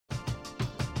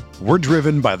We're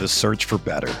driven by the search for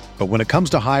better. But when it comes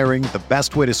to hiring, the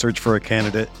best way to search for a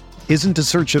candidate isn't to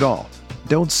search at all.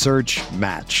 Don't search,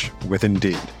 match with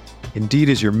Indeed. Indeed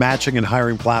is your matching and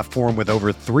hiring platform with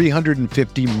over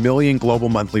 350 million global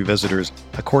monthly visitors,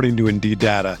 according to Indeed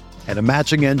data, and a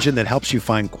matching engine that helps you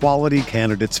find quality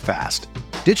candidates fast.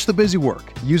 Ditch the busy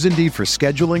work. Use Indeed for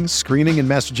scheduling, screening, and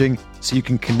messaging so you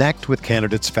can connect with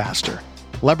candidates faster.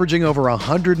 Leveraging over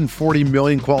 140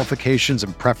 million qualifications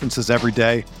and preferences every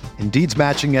day, Indeed's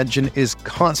matching engine is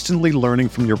constantly learning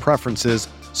from your preferences,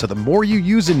 so the more you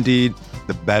use Indeed,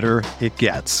 the better it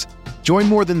gets. Join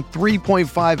more than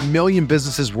 3.5 million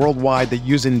businesses worldwide that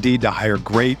use Indeed to hire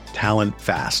great talent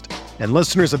fast. And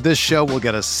listeners of this show will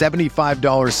get a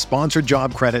 $75 sponsored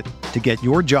job credit to get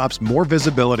your jobs more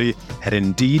visibility at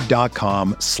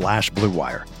Indeed.com/Blue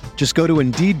Wire. Just go to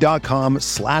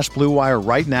Indeed.com/Blue Wire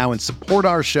right now and support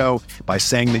our show by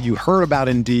saying that you heard about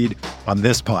Indeed on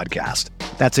this podcast.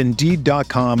 That's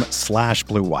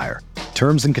Indeed.com/Blue Wire.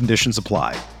 Terms and conditions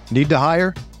apply. Need to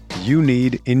hire? You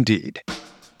need Indeed.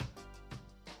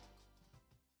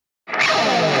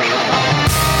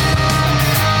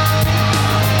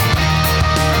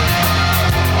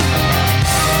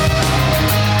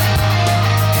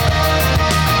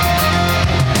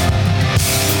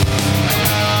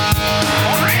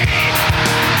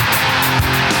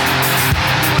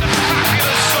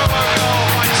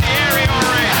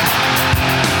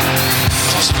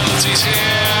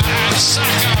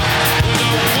 Saka with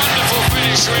a wonderful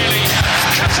finish, really.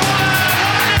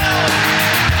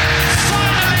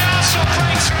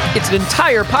 It's an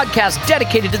entire podcast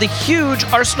dedicated to the huge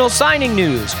Arsenal signing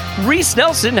news. Reiss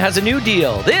Nelson has a new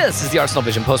deal. This is the Arsenal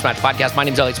Vision Post-Match Podcast. My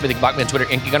name is Alex Smith. You can block me on Twitter,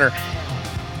 Inky Gunner.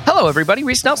 Hello, everybody.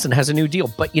 Reiss Nelson has a new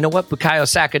deal. But you know what? Bukayo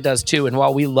Saka does too. And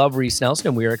while we love Reiss Nelson,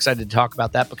 and we are excited to talk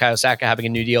about that, Bukayo Saka having a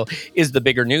new deal is the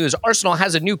bigger news. Arsenal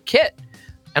has a new kit.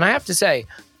 And I have to say,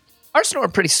 Arsenal are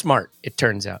pretty smart, it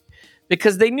turns out,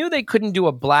 because they knew they couldn't do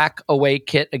a black away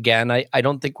kit again. I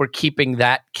don't think we're keeping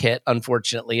that kit,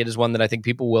 unfortunately. It is one that I think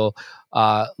people will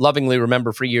lovingly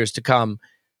remember for years to come.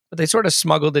 But they sort of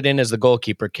smuggled it in as the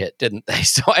goalkeeper kit, didn't they?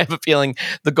 So I have a feeling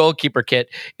the goalkeeper kit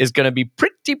is going to be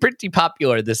pretty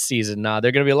popular this season. There are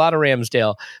going to be a lot of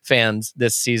Ramsdale fans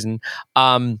this season.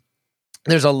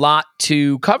 There's a lot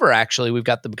to cover, actually. We've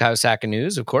got the Bukayo Saka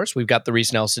news, of course. We've got the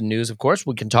Reiss Nelson news, of course.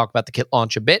 We can talk about the kit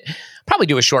launch a bit. Probably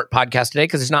do a short podcast today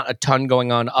because there's not a ton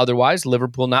going on otherwise.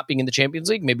 Liverpool not being in the Champions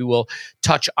League, maybe we'll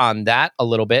touch on that a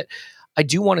little bit. I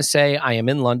do want to say I am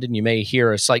in London. You may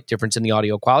hear a slight difference in the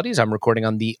audio qualities. I'm recording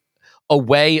on the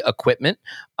away equipment.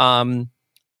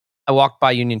 I walked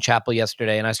by Union Chapel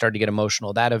yesterday and I started to get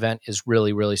emotional. That event is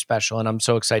really, really special. And I'm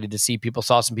so excited to see people.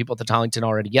 Saw some people at the Tollington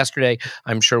already yesterday.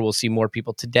 I'm sure we'll see more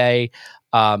people today,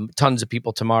 tons of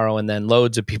people tomorrow, and then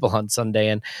loads of people on Sunday.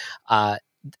 And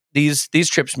these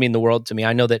trips mean the world to me.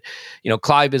 I know that,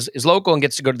 Clive is local and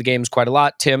gets to go to the games quite a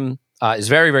lot. Tim is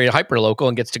very, very hyper local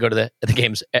and gets to go to the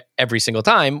games every single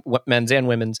time, men's and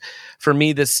women's. For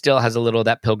me, this still has a little of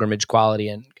that pilgrimage quality,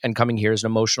 and coming here is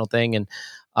an emotional thing.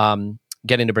 And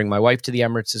getting to bring my wife to the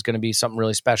Emirates is going to be something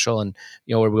really special. And,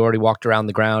 we already walked around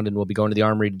the ground and we'll be going to the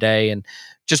Armory today. And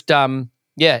just,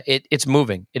 it's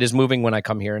moving. It is moving when I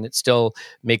come here, and it still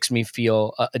makes me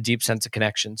feel a deep sense of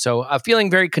connection. So I'm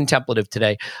feeling very contemplative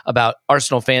today about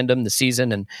Arsenal fandom, the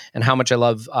season, and how much I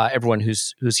love everyone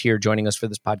who's here joining us for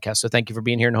this podcast. So thank you for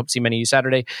being here, and hope to see many of you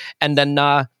Saturday. And then,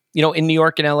 in New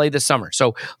York and LA this summer.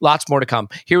 So lots more to come.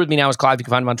 Here with me now is Clive. You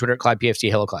can find him on Twitter at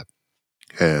ClivePFC. Hello, Clive.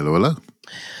 Hello.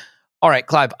 All right,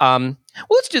 Clive. Well,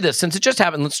 let's do this. Since it just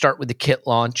happened, let's start with the kit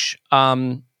launch.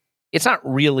 It's not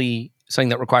really something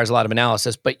that requires a lot of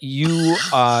analysis, but you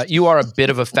are a bit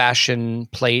of a fashion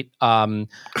plate. I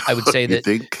would say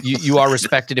that you are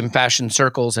respected in fashion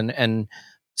circles, and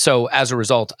so as a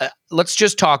result, let's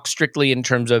just talk strictly in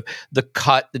terms of the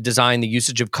cut, the design, the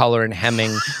usage of color and hemming,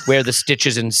 where the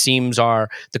stitches and seams are,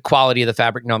 the quality of the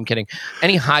fabric. No, I'm kidding.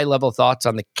 Any high-level thoughts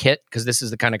on the kit? Because this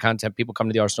is the kind of content people come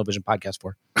to the Arsenal Vision podcast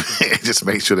for. Just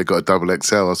make sure they got a double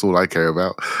XL. That's all I care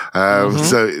about.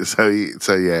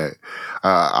 So yeah.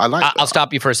 I'll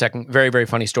stop you for a second. Very, very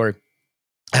funny story.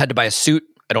 I had to buy a suit.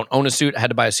 I don't own a suit. I had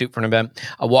to buy a suit for an event.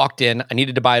 I walked in. I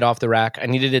needed to buy it off the rack. I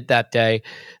needed it that day.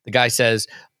 The guy says,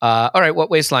 all right, what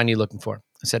waistline are you looking for?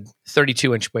 I said,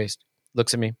 32-inch waist.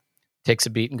 Looks at me, takes a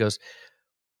beat and goes,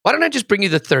 why don't I just bring you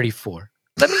the 34?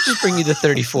 Let me just bring you the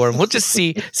 34 and we'll just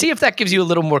see if that gives you a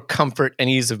little more comfort and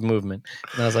ease of movement.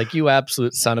 And I was like, you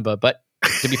absolute son of a, but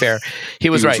to be fair, he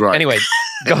was right. Anyway,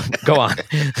 go on.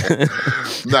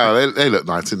 No, they look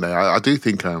nice, didn't they? I do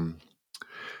think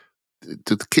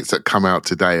the kits that come out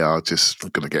today are just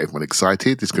going to get everyone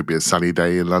excited. It's going to be a sunny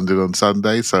day in London on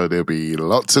Sunday, so there'll be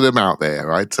lots of them out there,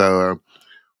 right? So,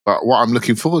 but what I'm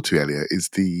looking forward to, Elliot, is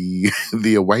the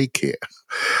the away kit.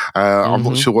 I'm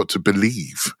not sure what to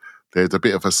believe. There's a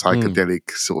bit of a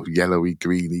psychedelic sort of yellowy,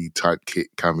 greeny type kit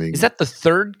coming. Is that the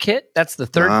third kit? That's the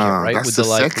third kit, right? That's with the the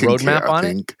like second roadmap kit, on I it.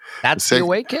 think. That's the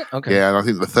away kit. Okay. Yeah, and I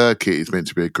think the third kit is meant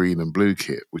to be a green and blue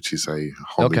kit, which is a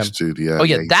homage to the. Oh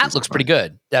yeah, that 80s, looks pretty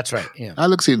good. That's right. Yeah, that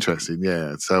looks interesting.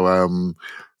 Yeah. So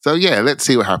yeah, let's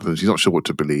see what happens. You're not sure what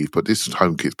to believe, but this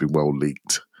home kit's been well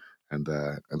leaked, and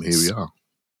here we are.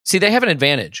 See, they have an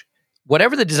advantage.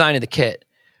 Whatever the design of the kit,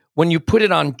 when you put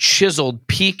it on chiseled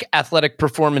peak athletic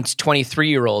performance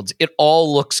 23-year-olds, it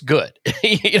all looks good.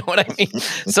 You know what I mean?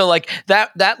 So like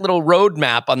that little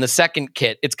roadmap on the second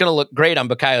kit, it's going to look great on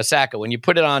Bukayo Saka. When you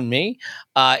put it on me,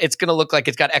 it's going to look like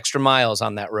it's got extra miles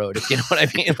on that road, if you know what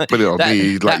I mean. Put it on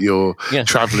me like you're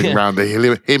traveling around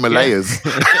the Himalayas.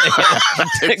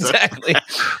 Yeah. Exactly.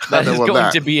 That's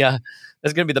going to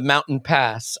be the mountain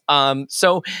pass.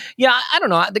 So yeah, I don't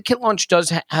know. The kit launch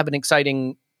does have an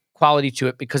exciting quality to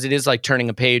it because it is like turning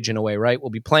a page in a way, right? We'll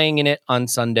be playing in it on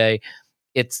Sunday.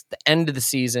 It's the end of the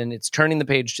season. It's turning the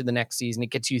page to the next season.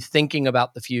 It gets you thinking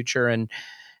about the future. And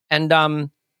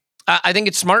I think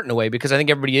it's smart in a way because I think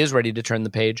everybody is ready to turn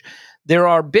the page. There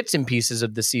are bits and pieces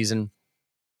of the season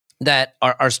that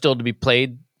are still to be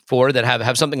played for that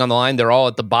have something on the line. They're all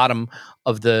at the bottom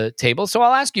of the table. So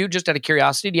I'll ask you just out of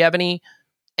curiosity, do you have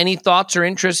any thoughts or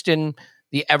interest in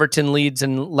the Everton, Leeds,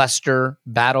 and Leicester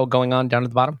battle going on down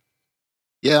at the bottom?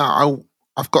 Yeah,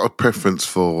 I've got a preference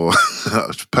for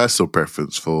a personal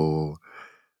preference for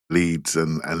Leeds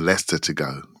and Leicester to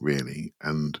go, really.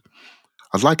 And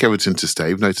I'd like Everton to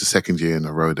stay, even though it's the second year in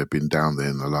a row they've been down there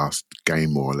in the last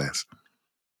game, more or less.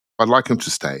 I'd like them to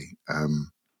stay.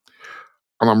 And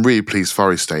I'm really pleased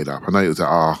Forest stayed up. I know it was at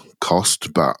our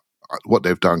cost, but what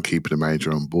they've done keeping the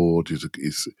manager on board is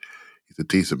a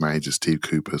decent manager. Steve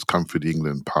Cooper has come through the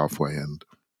England pathway and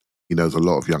he knows a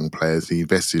lot of young players. He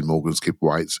invested in Morgan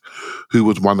Gibbs-White, who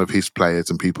was one of his players,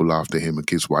 and people laughed at him, and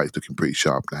Gibbs-White's looking pretty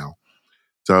sharp now.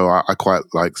 So I quite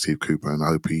like Steve Cooper, and I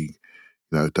hope he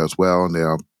does well. And there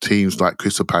are teams like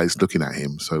Crystal Palace looking at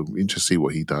him, so interesting to see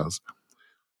what he does.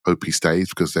 Hope he stays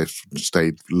because they've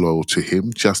stayed loyal to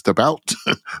him, just about,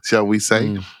 shall we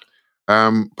say.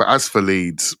 But as for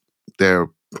Leeds, they've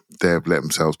let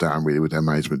themselves down really with their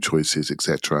management choices,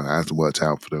 etc. It hasn't worked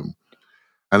out for them.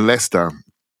 And Leicester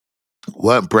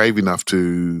weren't brave enough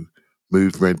to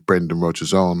move Brendan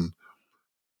Rodgers on.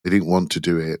 They didn't want to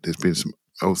do it. There's been some,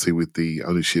 obviously, with the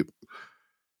ownership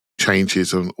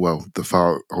changes.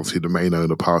 Obviously, the main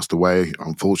owner passed away,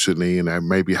 unfortunately, and there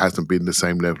maybe hasn't been the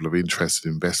same level of interest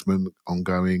in investment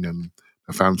ongoing. And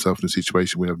they found themselves in a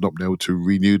situation where they've not been able to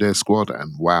renew their squad.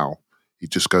 And wow, it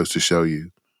just goes to show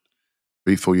you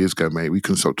 3-4 years ago, mate, we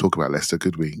couldn't stop talking about Leicester,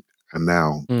 could we? And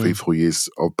now, 3-4 years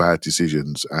of bad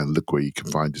decisions, and look where you can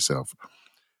find yourself.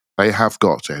 They have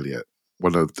got, Elliot,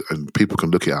 and people can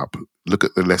look it up, look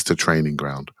at the Leicester training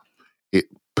ground. It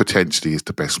potentially is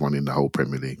the best one in the whole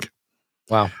Premier League.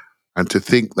 Wow. And to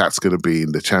think that's going to be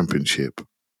in the Championship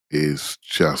is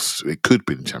just, it could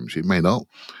be in the Championship, it may not,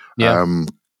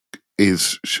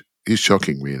 is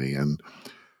shocking, really. And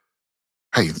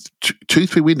hey,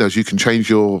 2-3 windows, you can change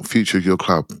your future of your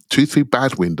club. 2-3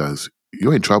 bad windows,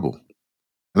 you're in trouble.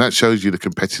 And that shows you the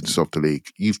competitiveness of the league.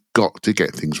 You've got to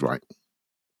get things right.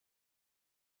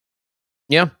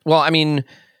 Yeah. Well, I mean,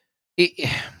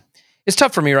 it's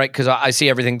tough for me, right? Because I see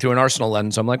everything through an Arsenal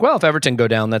lens. So I'm like, well, if Everton go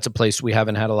down, that's a place we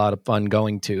haven't had a lot of fun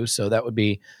going to. So that would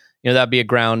be, that'd be a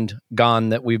ground gone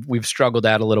that we've struggled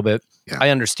at a little bit. Yeah. I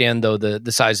understand though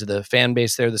the size of the fan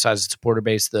base there, the size of the supporter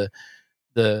base, the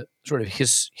sort of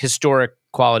historic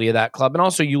quality of that club, and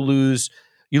also you lose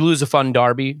a fun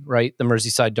derby, right? The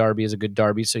Merseyside derby is a good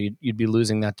derby, so you'd be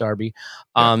losing that derby.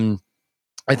 Yeah.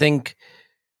 I think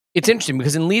it's interesting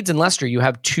because in Leeds and Leicester, you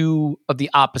have two of the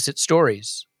opposite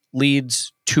stories.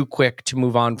 Leeds too quick to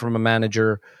move on from a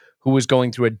manager who was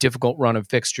going through a difficult run of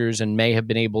fixtures and may have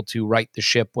been able to right the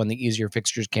ship when the easier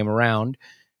fixtures came around.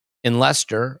 In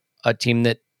Leicester, a team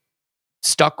that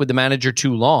stuck with the manager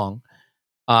too long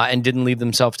and didn't leave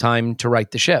themselves time to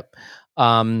right the ship.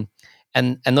 And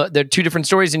they're two different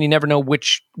stories, and you never know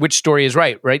which story is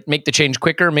right? Make the change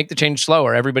quicker, make the change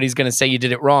slower. Everybody's going to say you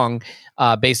did it wrong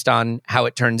based on how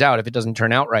it turns out if it doesn't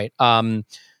turn out right.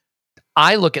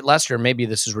 I look at Leicester, maybe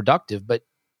this is reductive, but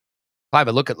Clive,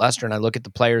 I look at Leicester and I look at the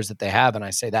players that they have, and I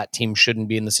say that team shouldn't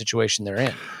be in the situation they're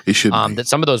in. It shouldn't be. That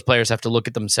some of those players have to look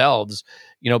at themselves,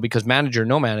 because manager,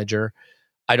 no manager,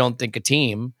 I don't think a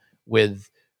team with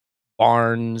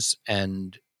Barnes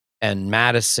and and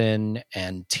Madison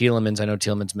and Tielemans. I know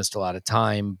Tielemans missed a lot of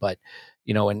time, but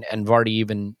and Vardy,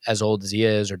 even as old as he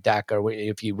is, or Daka, or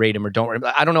if you rate him or don't rate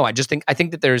him, I don't know. I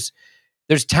think that there's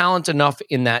talent enough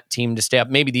in that team to stay up.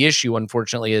 Maybe the issue,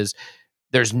 unfortunately, is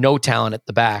there's no talent at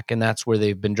the back, and that's where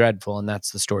they've been dreadful, and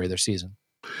that's the story of their season.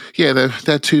 Yeah,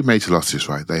 there are two major losses,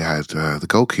 right? They had the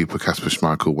goalkeeper, Kasper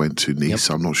Schmeichel, went to Nice.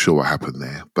 Yep. I'm not sure what happened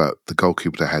there, but the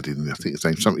goalkeeper they had in, I think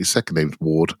his second name's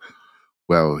Ward.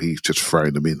 Well, he's just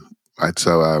thrown them in. Right?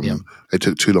 So They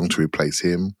took too long to replace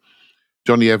him.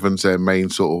 Johnny Evans, their main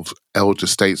sort of elder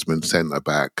statesman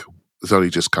centre-back, has only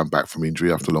just come back from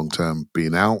injury after long-term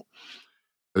being out.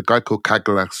 A guy called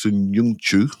Kagala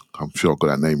Sunyungchu, I'm sure I got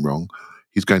that name wrong,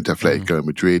 he's going to Atletico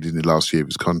Madrid in the last year of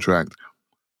his contract.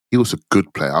 He was a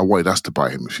good player. I wanted us to buy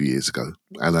him a few years ago.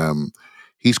 And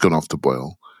he's gone off the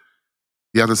boil.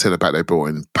 The other centre-back they brought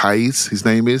in, Pays, his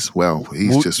name is. Well,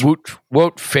 he's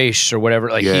Wout Face or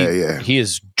whatever. He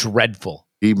is dreadful.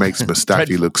 He makes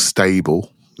Mustafi look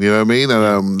stable. You know what I mean?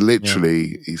 And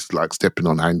literally, he's like stepping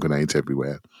on hand grenades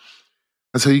everywhere.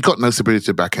 And so you've got no stability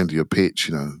to back end of your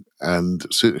pitch, And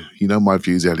so, my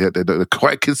views, Elliot, they're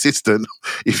quite consistent.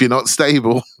 If you're not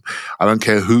stable, I don't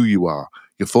care who you are.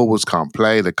 Your forwards can't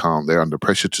play. They're under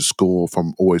pressure to score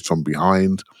always from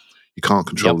behind. You can't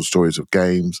control the stories of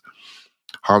games.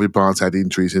 Harvey Barnes had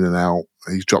injuries in and out.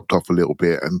 He's dropped off a little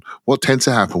bit. And what tends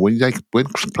to happen when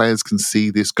players can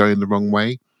see this going the wrong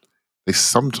way, they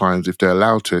sometimes, if they're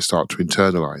allowed to, start to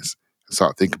internalize and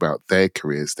start thinking about their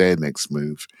careers, their next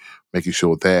move, making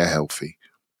sure they're healthy.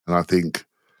 And I think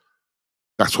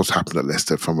that's what's happened at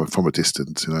Leicester from a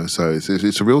distance. So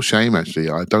it's a real shame,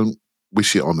 actually. I don't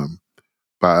wish it on them.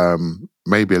 But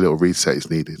maybe a little reset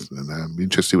is needed, and I'm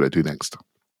interested to see what they do next.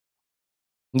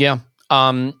 Yeah.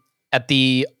 At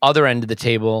the other end of the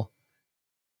table,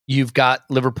 you've got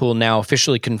Liverpool now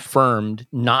officially confirmed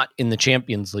not in the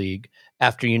Champions League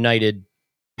after United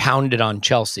pounded on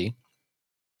Chelsea,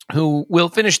 who will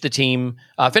finish the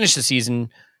season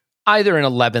either in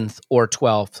 11th or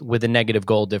 12th with a negative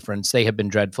goal difference. They have been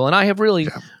dreadful, and I have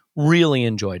really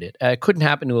enjoyed it. It couldn't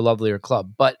happen to a lovelier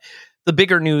club, but the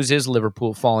bigger news is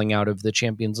Liverpool falling out of the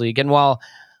Champions League. And while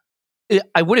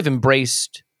I would have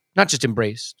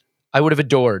I would have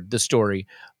adored the story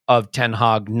of Ten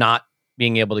Hag not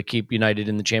being able to keep United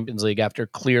in the Champions League after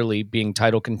clearly being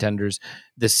title contenders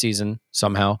this season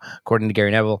somehow, according to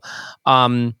Gary Neville.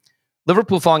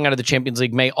 Liverpool falling out of the Champions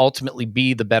League may ultimately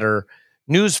be the better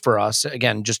news for us.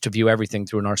 Again, just to view everything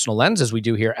through an Arsenal lens, as we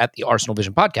do here at the Arsenal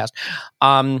Vision podcast.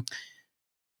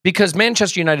 Because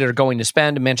Manchester United are going to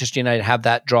spend, and Manchester United have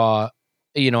that draw.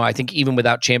 I think even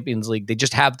without Champions League, they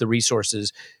just have the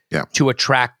resources to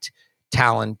attract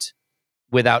talent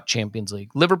without Champions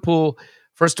League. Liverpool,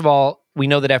 first of all, we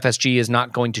know that FSG is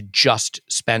not going to just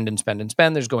spend and spend and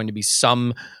spend. There's going to be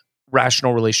some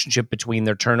rational relationship between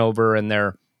their turnover and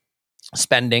their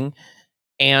spending.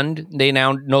 And they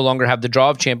now no longer have the draw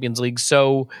of Champions League.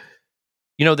 So,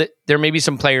 that there may be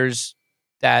some players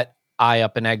that eye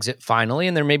up an exit finally,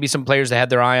 and there may be some players that had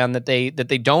their eye on that they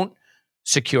don't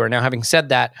secure. Now, having said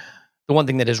that, the one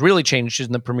thing that has really changed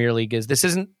in the Premier League is this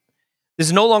is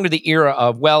no longer the era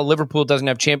of, well, Liverpool doesn't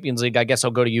have Champions League, I guess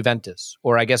I'll go to Juventus,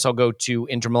 or I guess I'll go to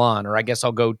Inter Milan, or I guess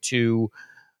I'll go to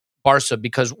Barca,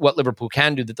 because what Liverpool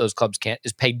can do that those clubs can't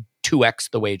is pay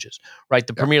 2x the wages, right?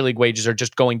 The Premier League wages are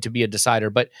just going to be a decider.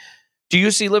 But do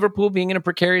you see Liverpool being in a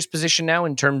precarious position now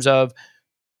in terms of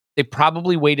they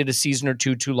probably waited a season or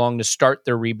two too long to start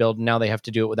their rebuild, and now they have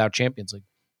to do it without Champions League?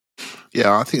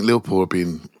 Yeah, I think Liverpool have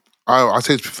been, I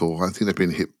said this before, I think they've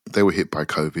been hit, they were hit by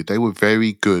COVID. They were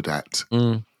very good at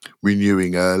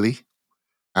renewing early.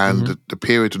 And the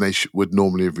period when they would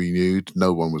normally have renewed,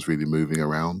 no one was really moving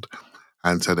around.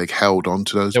 And so they held on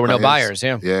to those. There were no buyers,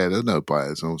 yeah. Yeah, there were no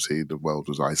buyers. Obviously, the world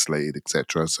was isolated,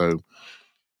 etc. So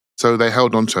they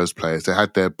held on to those players. They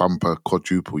had their bumper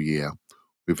quadruple year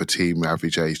with a team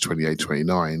average age 28,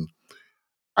 29.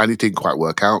 And it didn't quite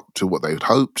work out to what they had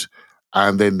hoped.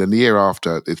 And then the year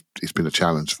after, it's been a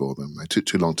challenge for them. They took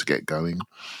too long to get going.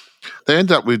 They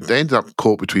ended up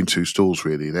caught between two stools,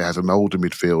 really. They had an older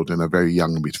midfield and a very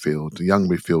young midfield. The young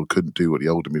midfield couldn't do what the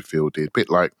older midfield did. A bit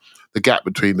like the gap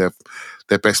between their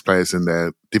best players and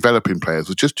their developing players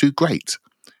was just too great.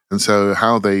 And so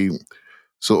how they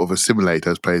sort of assimilate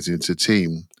those players into the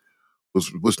team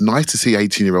was nice to see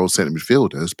 18-year-old centre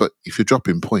midfielders, but if you're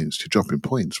dropping points, you're dropping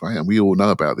points, right? And we all know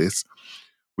about this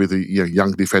with the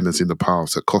young defenders in the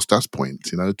past that cost us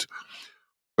points,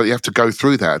 But you have to go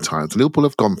through that at times. Liverpool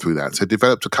have gone through that. So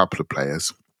developed a couple of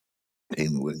players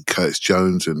in Curtis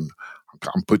Jones, and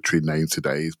I'm butchering names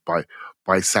today, by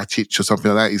Sacic or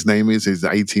something like that. His name is. He's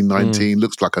 18, 19,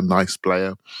 looks like a nice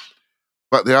player.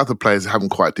 But the other players haven't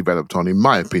quite developed on, in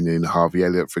my opinion. Harvey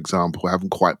Elliott, for example, haven't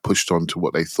quite pushed on to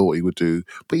what they thought he would do.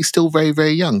 But he's still very,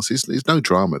 very young, so there's no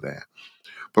drama there.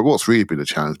 But what's really been a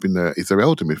challenge is their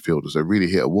elder midfielders. They really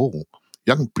hit a wall.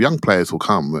 Young players will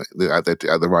come at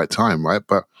the right time, right?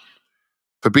 But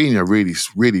Fabinho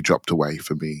really dropped away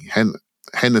for me.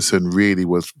 Henderson really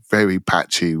was very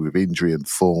patchy with injury and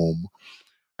form.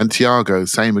 And Thiago,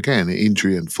 same again,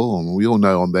 injury and form. We all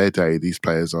know on their day, these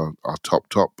players are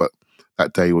top, but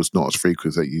that day was not as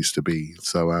frequent as it used to be.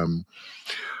 So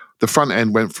the front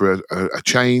end went for a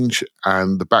change,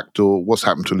 and the back door, what's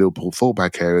happened to Liverpool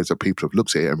fullback areas that people have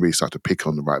looked at it and really started to pick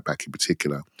on the right back in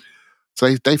particular.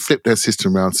 So they flipped their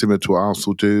system around, similar to what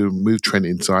Arsenal do, moved Trent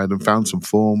inside and found some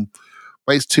form.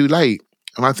 But it's too late.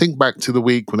 And I think back to the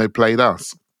week when they played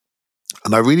us,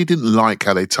 and I really didn't like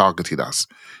how they targeted us.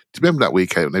 Do you remember that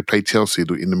weekend when they played Chelsea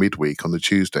in the midweek on the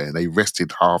Tuesday and they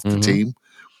rested half the team?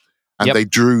 And they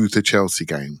drew the Chelsea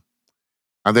game.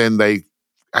 And then they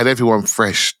had everyone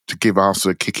fresh to give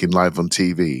Arsenal a kick in live on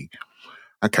TV.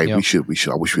 Okay, we should.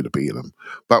 I wish we'd have beaten them.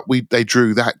 But they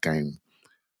drew that game.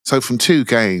 So from 2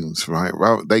 games, right,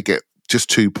 well, they get just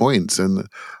 2 points. And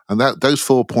those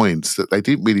 4 points that they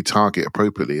didn't really target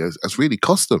appropriately has really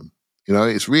cost them. You know,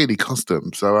 it's really cost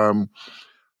them. So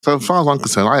as far as I'm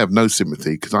concerned, I have no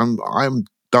sympathy because I'm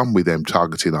done with them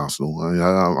targeting Arsenal.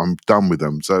 I'm done with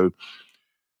them. So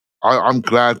I'm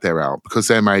glad they're out because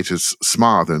their manager's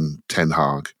smarter than Ten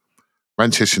Hag.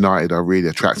 Manchester United are really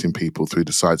attracting people through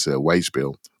the sides of their wage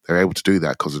bill. They're able to do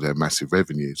that because of their massive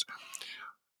revenues.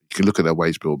 You can look at their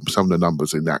wage bill. Some of the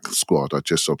numbers in that squad are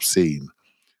just obscene.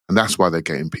 And that's why they're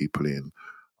getting people in.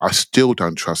 I still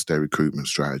don't trust their recruitment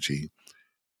strategy.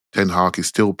 Ten Hag is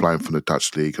still playing from the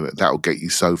Dutch league, and that will get you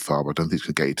so far, but I don't think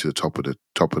it's going to get you to the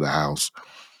top of the house.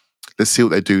 Let's see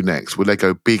what they do next. Will they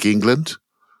go big England?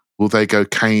 Will they go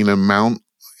Kane and Mount?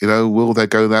 You know, will they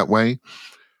go that way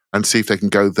and see if they can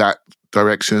go that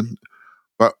direction?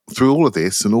 But through all of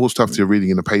this and all the stuff you're reading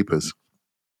in the papers,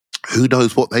 who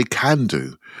knows what they can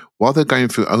do while they're going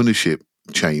through ownership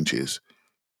changes?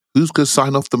 Who's going to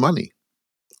sign off the money,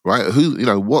 right?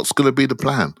 What's going to be the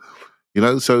plan?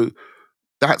 So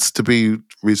that's to be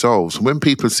resolved. So when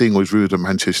people are seeing all these rumours of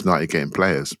Manchester United getting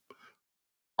players,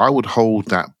 I would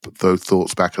hold those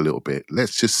thoughts back a little bit.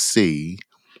 Let's just see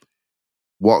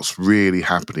what's really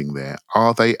happening there.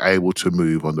 Are they able to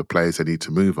move on the players they need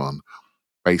to move on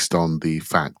based on the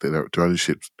fact that their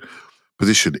ownership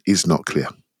position is not clear?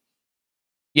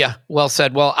 Yeah, well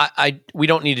said. Well, we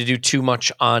don't need to do too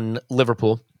much on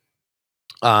Liverpool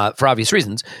for obvious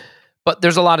reasons, but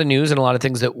there's a lot of news and a lot of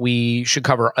things that we should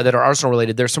cover that are Arsenal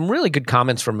related. There's some really good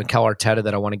comments from Mikel Arteta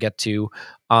that I want to get to,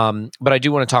 but I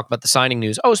do want to talk about the signing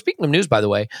news. Oh, speaking of news, by the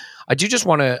way, I do just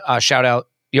want to shout out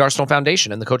the Arsenal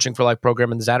Foundation and the Coaching for Life program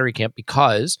and the Zattery Camp,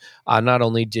 because not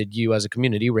only did you as a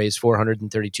community raise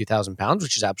 £432,000,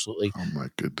 which is absolutely, oh my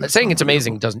goodness, saying it's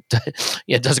amazing doesn't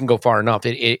doesn't go far enough.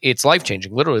 It's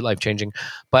life-changing, literally life-changing.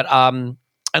 But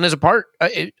and as a part,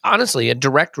 honestly, a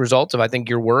direct result of, I think,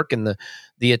 your work and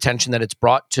the attention that it's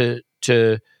brought to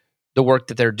the work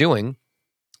that they're doing,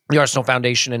 the Arsenal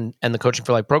Foundation and the Coaching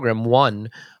for Life program won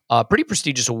a pretty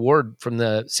prestigious award from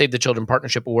the Save the Children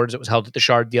Partnership Awards that was held at the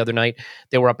Shard the other night.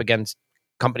 They were up against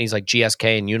companies like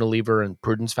GSK and Unilever and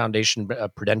Prudence Foundation,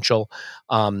 Prudential.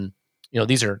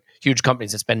 These are huge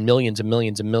companies that spend millions and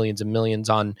millions and millions and millions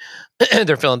on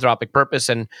their philanthropic purpose,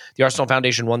 and the Arsenal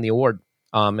Foundation won the award.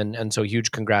 And so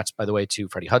huge congrats, by the way, to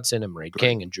Freddie Hudson and Mairead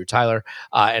King and Drew Tyler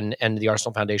and the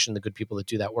Arsenal Foundation, the good people that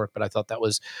do that work. But I thought that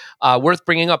was worth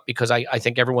bringing up because I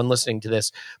think everyone listening to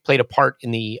this played a part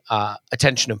in the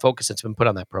attention and focus that's been put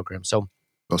on that program. So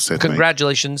well said,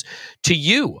 congratulations to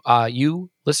you, you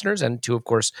listeners, and to, of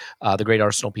course, the great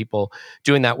Arsenal people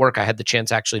doing that work. I had the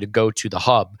chance actually to go to the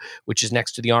Hub, which is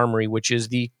next to the Armory, which is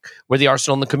where the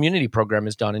Arsenal in the Community program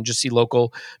is done, and just see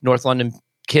local North London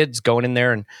kids going in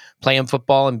there and playing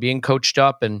football and being coached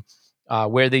up, and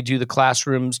where they do the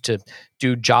classrooms to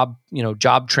do job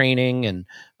training and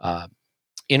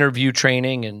interview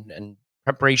training and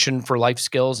preparation for life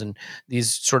skills and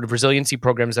these sort of resiliency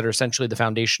programs that are essentially the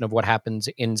foundation of what happens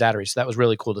in Zattery. So that was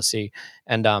really cool to see.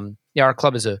 And our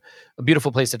club is a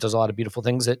beautiful place that does a lot of beautiful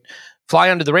things that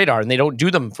fly under the radar, and they don't do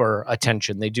them for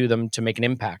attention. They do them to make an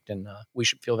impact, and we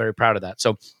should feel very proud of that.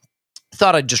 So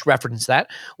thought I'd just reference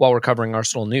that while we're covering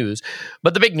Arsenal news.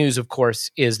 But the big news, of course,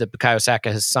 is that Bukayo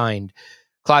Saka has signed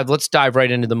Clive, let's dive right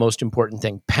into the most important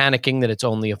thing, panicking that it's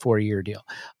only a 4-year deal.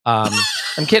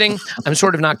 I'm kidding. I'm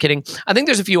sort of not kidding. I think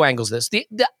there's a few angles to this. The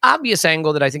obvious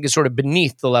angle that I think is sort of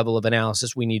beneath the level of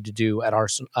analysis we need to do at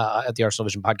the Arsenal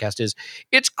Vision podcast is,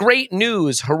 it's great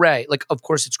news, hooray. Like, of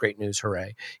course it's great news,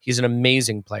 hooray. He's an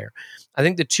amazing player. I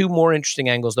think the two more interesting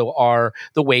angles, though, are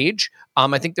the wage.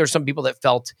 I think there's some people that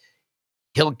felt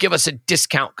he'll give us a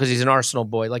discount because he's an Arsenal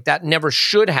boy. Like, that never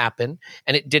should happen,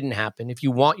 and it didn't happen. If you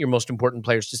want your most important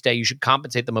players to stay, you should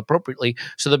compensate them appropriately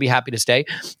so they'll be happy to stay.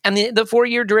 And the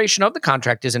 4-year duration of the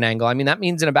contract is an angle. I mean, that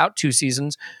means in about 2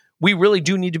 seasons, we really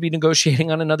do need to be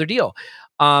negotiating on another deal.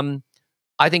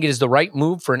 I think it is the right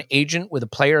move for an agent with a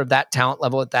player of that talent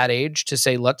level at that age to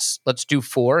say, let's do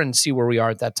 4 and see where we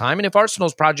are at that time. And if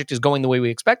Arsenal's project is going the way we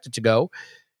expect it to go,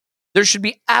 there should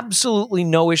be absolutely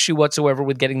no issue whatsoever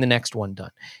with getting the next one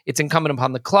done. It's incumbent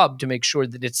upon the club to make sure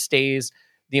that it stays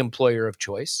the employer of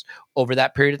choice over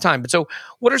that period of time. But so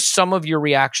what are some of your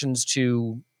reactions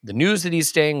to the news that he's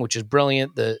staying, which is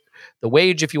brilliant, the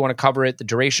wage, if you want to cover it, the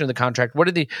duration of the contract? What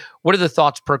are the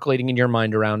thoughts percolating in your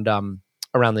mind around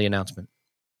the announcement?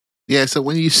 Yeah, so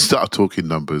when you start talking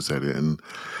numbers, Elliot, and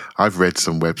I've read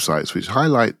some websites which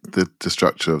highlight the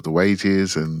structure of the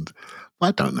wages, and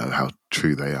I don't know how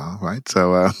true they are, right?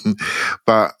 So,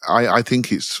 but I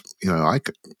think it's,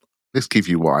 let's give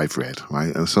you what I've read,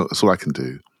 right? And so that's all I can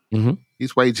do. Mm-hmm.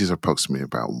 His wages are approximately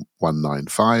about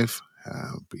 195.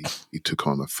 He took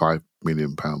on a £5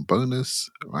 million bonus,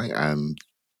 right? And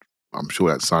I'm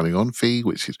sure that's signing on fee,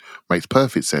 which makes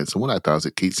perfect sense. And what that does,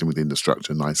 it keeps him within the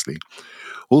structure nicely.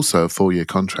 Also, a 4-year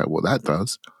contract, what that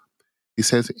does, he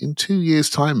says, in 2 years'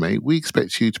 time, mate, we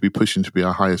expect you to be pushing to be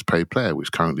our highest paid player,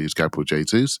 which currently is Gabriel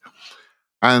Jesus.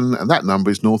 And that number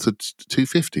is north of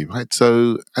 250, right?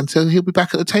 So he'll be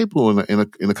back at the table in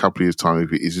a couple of years' time if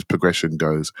his progression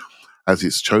goes as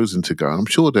it's chosen to go. And I'm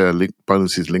sure there are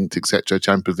bonuses linked, etc.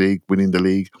 Champions League, winning the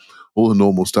league, all the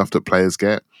normal stuff that players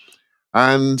get.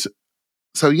 And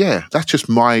so, yeah, that's just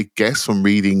my guess from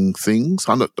reading things.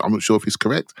 I'm not sure if it's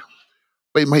correct,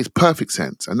 but it makes perfect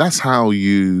sense. And that's how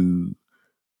you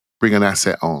bring an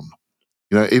asset on.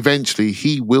 Eventually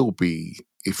he will be,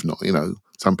 if not,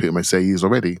 some people may say he is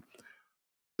already,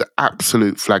 the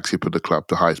absolute flagship of the club,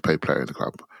 the highest paid player in the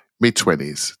club.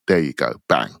 Mid-20s, there you go,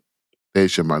 bang.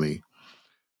 There's your money.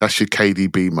 That's your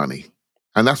KDB money.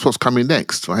 And that's what's coming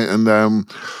next, right? And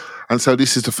so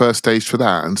this is the first stage for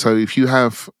that. And so if you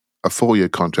have a 4-year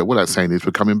contract, what that's saying is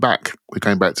we're coming back. We're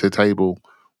going back to the table.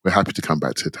 We're happy to come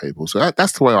back to the table. So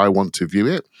that's the way I want to view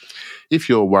it. If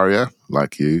you're a warrior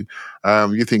like you,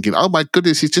 you're thinking, oh my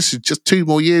goodness, it's just 2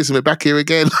 more years and we're back here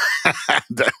again.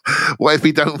 What if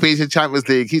we don't finish the Champions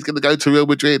League? He's going to go to Real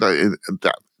Madrid. In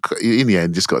the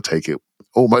end, just got to take it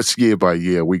almost year by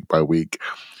year, week by week.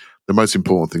 The most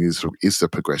important thing is the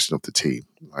progression of the team,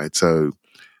 right? So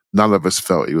none of us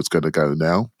felt it was going to go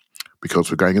now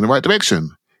because we're going in the right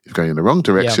direction. If we're going in the wrong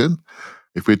direction,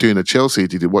 if we're doing a Chelsea,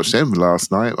 did you watch them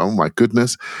last night? Oh my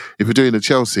goodness. If we're doing a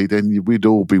Chelsea, then we'd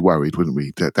all be worried, wouldn't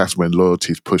we? That's when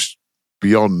loyalty is pushed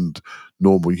beyond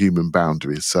normal human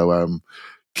boundaries. So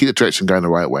keep the direction going the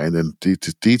right way, and then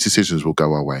these decisions will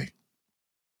go our way.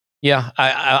 Yeah,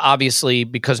 I obviously,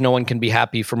 because no one can be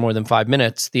happy for more than 5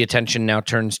 minutes, the attention now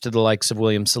turns to the likes of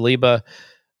William Saliba,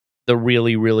 the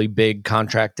really, really big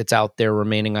contract that's out there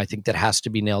remaining, I think that has to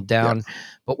be nailed down. Yeah.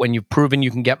 But when you've proven you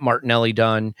can get Martinelli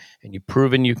done, and you've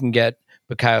proven you can get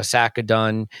Bukayo Saka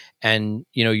done, and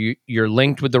you're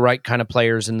linked with the right kind of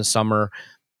players in the summer,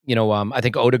 I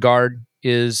think Odegaard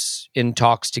is in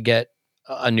talks to get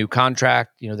a new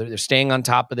contract. They're staying on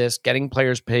top of this, getting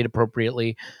players paid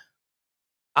appropriately.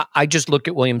 I just look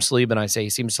at William Saliba and I say he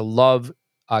seems to love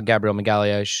Gabriel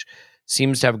Magalhaes,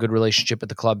 seems to have a good relationship at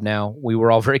the club now. We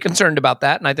were all very concerned about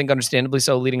that, and I think understandably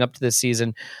so leading up to this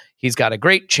season. He's got a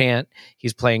great chant.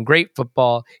 He's playing great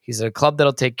football. He's at a club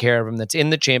that'll take care of him, that's in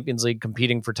the Champions League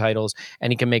competing for titles,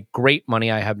 and he can make great money,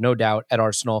 I have no doubt, at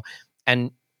Arsenal.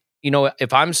 And,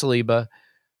 if I'm Saliba,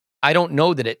 I don't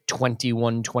know that at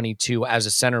 21, 22 as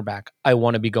a center back, I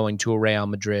want to be going to a Real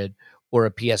Madrid or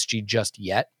a PSG just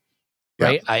yet.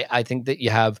 Right. Yep. I think that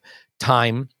you have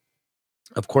time.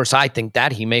 Of course, I think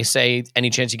that he may say,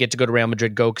 any chance you get to go to Real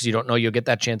Madrid, go, because you don't know you'll get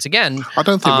that chance again. I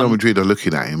don't think Real Madrid are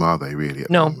looking at him, are they, really?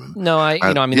 No.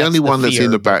 The only one that's in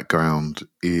the background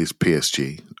is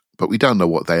PSG, but we don't know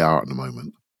what they are at the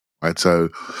moment. Right. So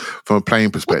from a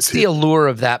playing perspective, what's the allure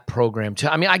of that program too?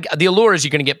 I mean, the allure is you're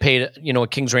going to get paid, a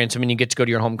king's ransom, and you get to go to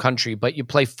your home country, but you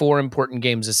play 4 important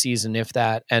games a season, if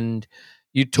that, and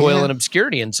you toil in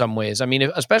obscurity in some ways. I mean,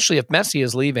 especially if Messi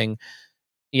is leaving,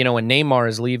 and Neymar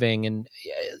is leaving, and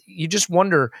you just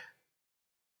wonder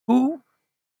who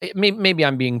maybe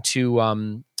I'm being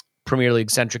too Premier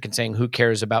League centric and saying who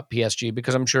cares about PSG,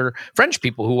 because I'm sure French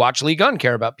people who watch Ligue 1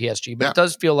 care about PSG, but it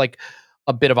does feel like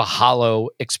a bit of a hollow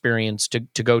experience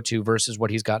to go to versus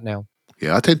what he's got now.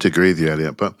 Yeah, I tend to agree with you,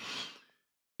 Elliot, but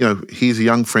he's a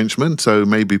young Frenchman, so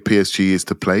maybe PSG is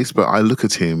the place, but I look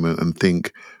at him and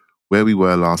think where we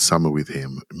were last summer with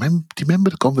him. Do you remember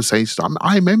the conversation?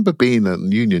 I remember being at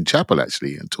Union Chapel,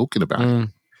 actually, and talking about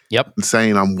him. Yep. And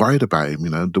saying I'm worried about him.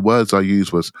 The words I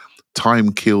used was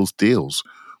time kills deals.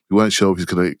 We weren't sure if he's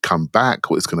going to come back,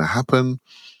 what's going to happen.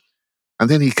 And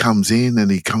then he comes in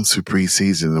and he comes through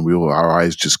pre-season and our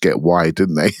eyes just get wide,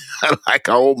 didn't they? Like,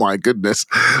 oh my goodness,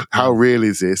 how real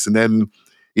is this? And then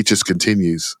it just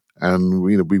continues. And,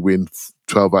 we win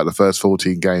 12 out of the first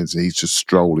 14 games and he's just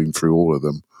strolling through all of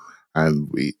them.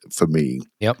 And for me,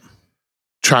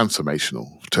 transformational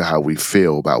to how we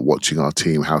feel about watching our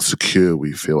team, how secure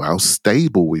we feel, how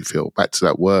stable we feel. Back to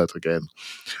that word again,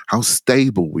 how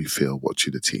stable we feel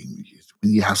watching the team.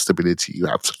 When you have stability, you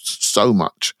have so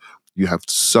much. You have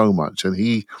so much, and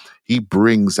he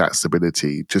brings that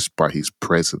stability just by his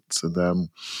presence. And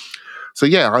so,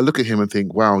 I look at him and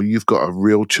think, wow, you've got a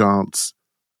real chance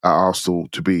at Arsenal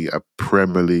to be a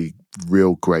Premier League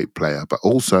real great player, but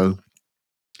also,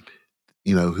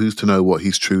 who's to know what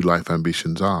his true life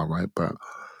ambitions are, right? But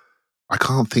I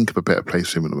can't think of a better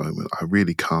place for him at the moment. I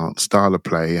really can't. Style of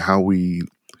play, how we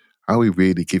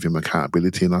really give him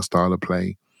accountability in our style of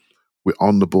play. We're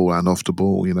on the ball and off the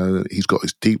ball. He's got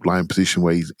his deep line position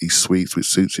where he sweeps, which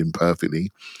suits him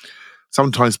perfectly.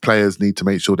 Sometimes players need to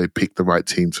make sure they pick the right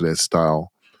team for their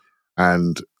style.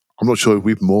 And I'm not sure if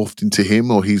we've morphed into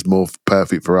him or he's morphed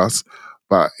perfect for us,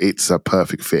 but it's a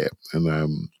perfect fit.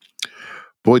 And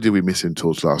boy, did we miss him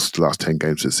towards last 10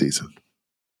 games this season.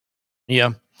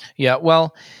 Yeah.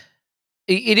 Well,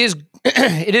 it is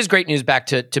it is great news back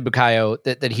to Bukayo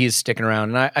that he's sticking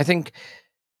around. And I think,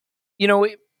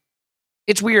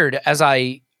 it's weird as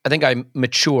I think I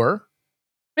mature.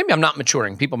 Maybe I'm not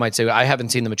maturing. People might say I haven't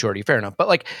seen the maturity. Fair enough.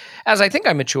 But as I think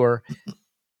I mature,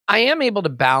 I am able to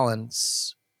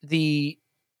balance the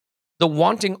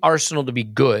wanting Arsenal to be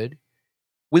good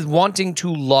with wanting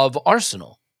to love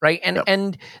Arsenal, right?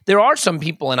 And there are some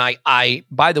people, and I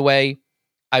by the way,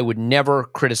 I would never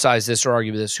criticize this or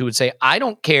argue with this, who would say, I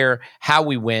don't care how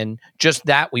we win, just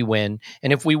that we win.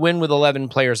 And if we win with 11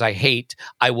 players I hate,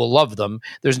 I will love them.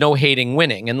 There's no hating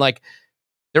winning. And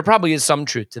there probably is some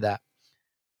truth to that.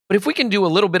 But if we can do a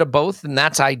little bit of both, then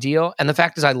that's ideal. And the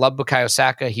fact is I love Bukayo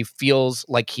Saka. He feels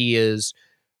like he is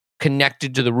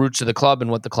connected to the roots of the club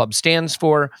and what the club stands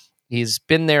for. He's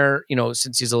been there,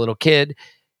 since he's a little kid.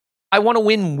 I want to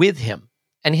win with him.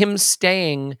 And him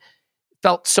staying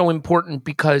felt so important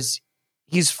because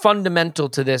he's fundamental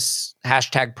to this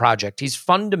hashtag project. He's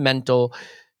fundamental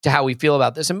to how we feel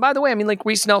about this. And by the way,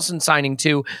 Reece Nelson signing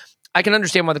too, I can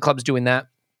understand why the club's doing that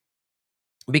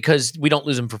because we don't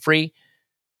lose him for free.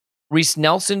 Reece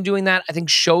Nelson doing that, I think,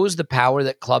 shows the power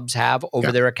that clubs have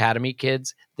over their academy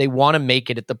kids. They want to make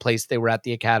it at the place they were at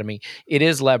the academy. It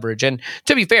is leverage. And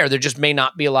to be fair, there just may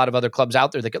not be a lot of other clubs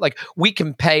out there that could, we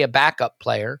can pay a backup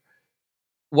player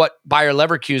what Bayer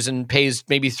Leverkusen pays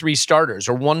maybe 3 starters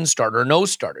or 1 starter or no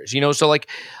starters, So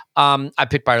I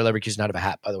picked Bayer Leverkusen out of a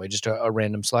hat, by the way, just a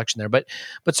random selection there. But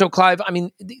so Clive,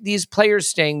 these players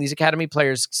staying, these academy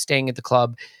players staying at the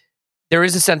club, there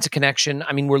is a sense of connection.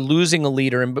 We're losing a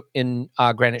leader in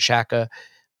Granit Xhaka.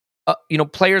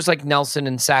 Players like Nelson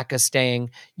and Saka staying,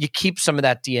 you keep some of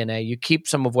that DNA, you keep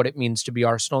some of what it means to be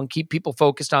Arsenal and keep people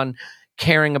focused on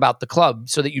caring about the club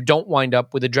so that you don't wind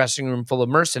up with a dressing room full of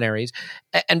mercenaries.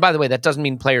 And by the way, that doesn't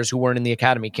mean players who weren't in the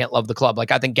academy can't love the club.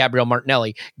 I think Gabriel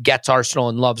Martinelli gets Arsenal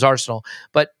and loves Arsenal.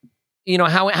 But,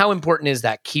 how important is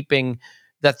that, keeping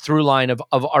that through line of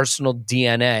Arsenal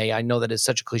DNA? I know that is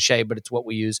such a cliche, but it's what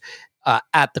we use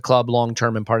at the club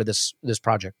long-term and part of this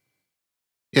project.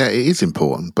 Yeah, it is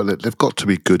important, but they've got to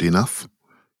be good enough.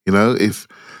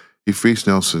 If Reece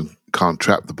Nelson can't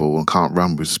trap the ball and can't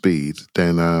run with speed,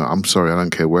 then I'm sorry, I don't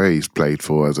care where he's played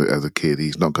for as a kid.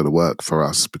 He's not going to work for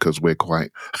us because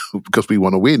because we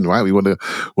want to win, right? We want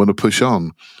to push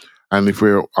on. And if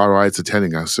our eyes are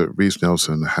telling us that Reece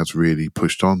Nelson has really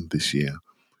pushed on this year,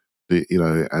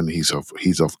 and he's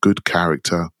of good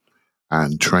character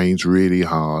and trains really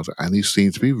hard, and he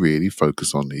seems to be really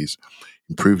focused on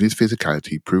improving his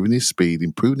physicality, improving his speed,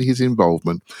 improving his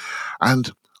involvement,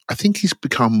 and I think he's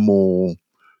become more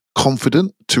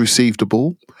confident to receive the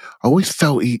ball. I always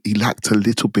felt he lacked a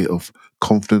little bit of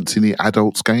confidence in the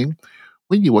adults game.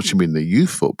 When you watch him in the youth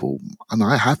football, and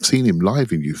I have seen him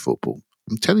live in youth football,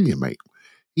 I'm telling you, mate,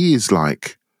 he is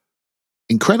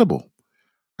incredible.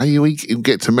 And you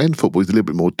get to men football, he's a little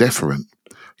bit more deferent.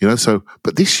 So,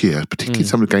 but this year, particularly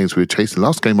some of the games we were chasing, the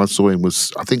last game I saw him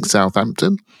was, I think,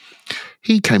 Southampton.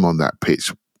 He came on that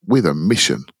pitch with a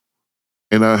mission.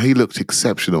 He looked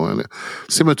exceptional. And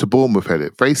similar to Bournemouth, had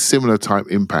it. Very similar type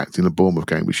impact in the Bournemouth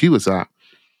game, which he was at.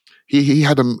 He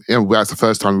had that's the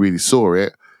first time we really saw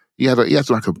it. He had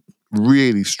like a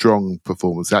really strong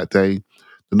performance that day.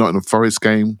 The Nottingham Forest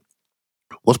game.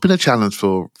 What's been a challenge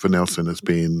for Nelson has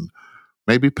been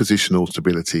maybe positional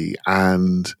stability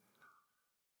and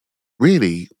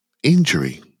really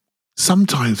injury.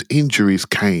 Sometimes injuries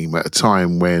came at a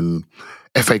time when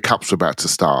FA Cups were about to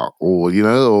start or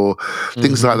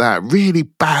things like that. Really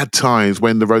bad times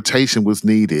when the rotation was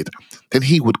needed. Then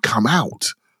he would come out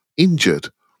injured.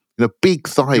 Big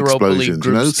thigh Europa League explosions,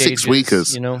 group 6 stages,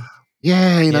 weekers.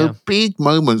 Big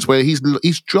moments where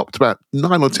he's dropped about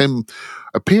 9 or 10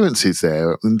 appearances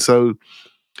there. And so,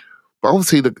 but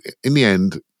obviously, in the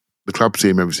end, the club see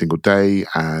him every single day,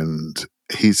 and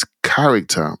his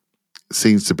character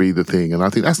seems to be the thing. And I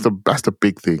think that's the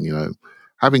big thing.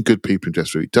 Having good people in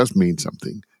dressing room, it does mean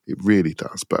something. It really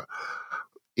does. But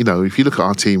if you look at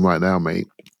our team right now, mate,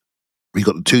 we've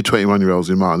got the two 21-year-olds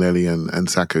in Martinelli and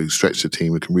Saka who stretch the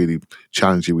team and can really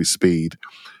challenge you with speed.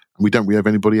 And we don't really have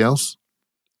anybody else.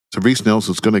 So Reece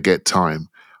Nelson's going to get time.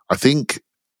 I think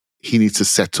he needs to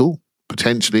settle,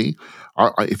 potentially.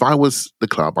 If I was the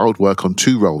club, I would work on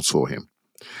 2 roles for him.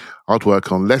 I'd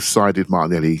work on left-sided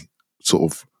Martinelli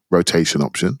sort of rotation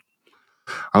option.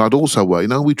 And I'd also work,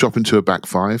 we drop into a back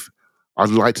 5. I'd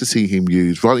like to see him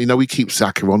use, we keep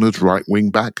Saka on as right wing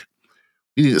back.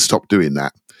 We need to stop doing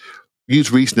that.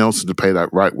 Use Reece Nelson to play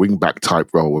that right wing back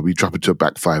type role where we drop into a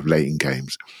back 5 late in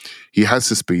games. He has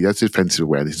the speed, he has the defensive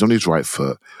awareness, he's on his right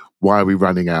foot. Why are we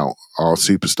running out our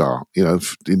superstar,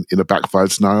 in a back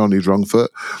 5 scenario on his wrong foot?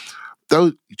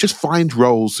 Though, just find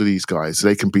roles for these guys so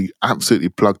they can be absolutely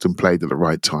plugged and played at the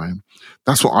right time.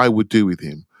 That's what I would do with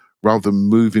him, rather than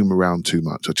moving him around too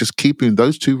much. I just keep him in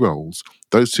those 2 roles,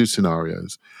 those 2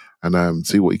 scenarios, and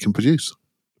see what he can produce.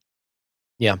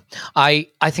 Yeah. I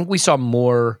think we saw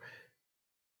more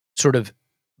sort of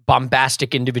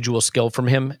bombastic individual skill from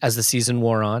him as the season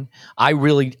wore on.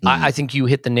 I think you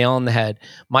hit the nail on the head.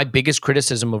 My biggest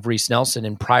criticism of Reece Nelson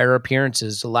in prior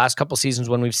appearances, the last couple seasons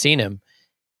when we've seen him,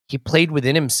 he played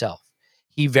within himself.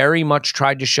 He very much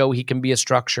tried to show he can be a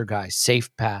structure guy. Safe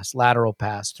pass, lateral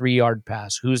pass, 3-yard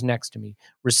pass. Who's next to me?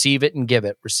 Receive it and give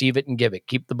it. Receive it and give it.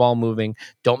 Keep the ball moving.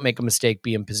 Don't make a mistake.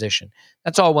 Be in position.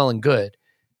 That's all well and good.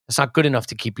 That's not good enough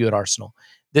to keep you at Arsenal.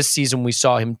 This season, we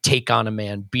saw him take on a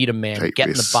man, beat a man, get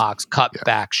in the box, cut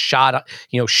back, shot,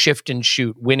 shift and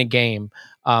shoot, win a game,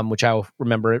 which I'll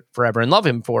remember it forever and love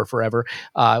him for forever.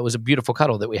 It was a beautiful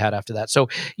cuddle that we had after that. So,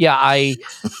 yeah,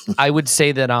 I would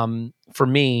say that for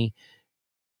me,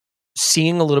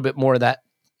 seeing a little bit more of that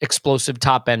explosive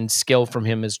top end skill from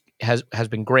him has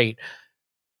been great.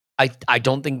 I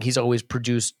don't think he's always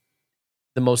produced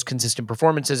the most consistent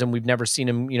performances, and we've never seen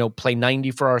him, play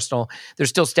 90 for Arsenal. There's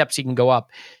still steps he can go up.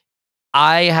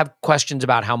 I have questions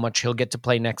about how much he'll get to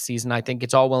play next season. I think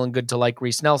it's all well and good to like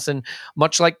Reece Nelson,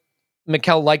 much like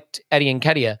Mikel liked Eddie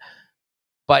Nketiah.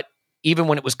 But even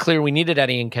when it was clear we needed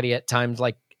Eddie Nketiah at times,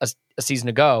 like a season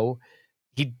ago,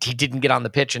 he didn't get on the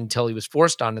pitch until he was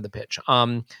forced onto the pitch.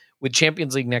 With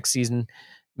Champions League next season,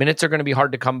 minutes are going to be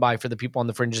hard to come by for the people on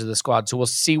the fringes of the squad. So we'll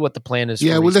see what the plan is.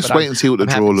 Yeah, well, let's wait and see what the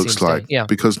draw looks like. Yeah.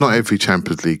 Because not every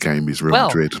Champions League game is Real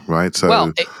Madrid, right?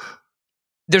 So,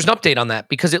 there's an update on that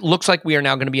because it looks like we are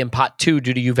now going to be in pot 2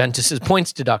 due to Juventus's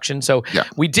points deduction. So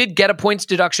we did get a points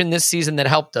deduction this season that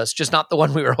helped us, just not the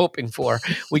one we were hoping for.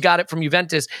 We got it from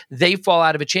Juventus. They fall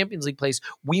out of a Champions League place.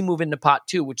 We move into pot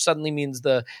 2, which suddenly means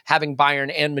having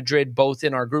Bayern and Madrid both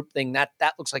in our group thing, that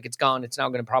looks like it's gone. It's now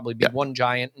going to probably be one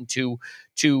giant and two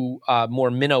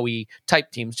more minnow-y type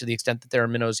teams, to the extent that there are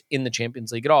minnows in the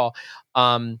Champions League at all.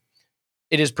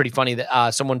 It is pretty funny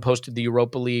that someone posted the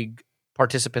Europa League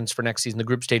participants for next season, the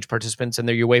group stage participants, and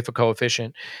their UEFA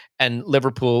coefficient, and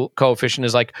Liverpool coefficient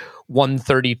is like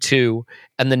 132,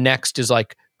 and the next is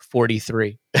like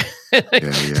 43.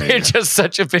 They're just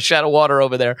such a fish out of water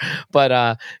over there,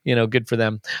 but good for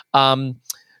them.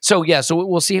 So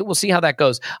we'll see how that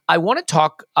goes. I want to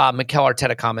talk Mikel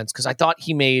Arteta comments because I thought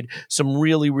he made some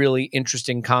really, really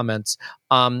interesting comments.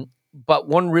 But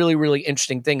one really, really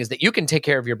interesting thing is that you can take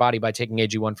care of your body by taking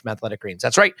AG1 from Athletic Greens.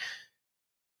 That's right.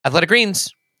 Athletic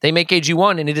Greens, they make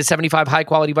AG1, and it is 75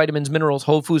 high-quality vitamins, minerals,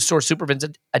 whole food source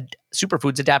superfoods,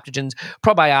 adaptogens,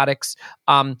 probiotics.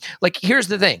 Here's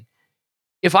the thing.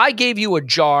 If I gave you a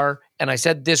jar and I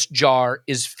said this jar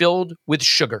is filled with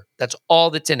sugar, that's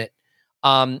all that's in it,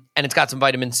 and it's got some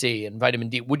vitamin C and vitamin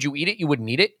D, would you eat it? You wouldn't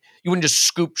eat it. You wouldn't just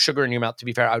scoop sugar in your mouth. To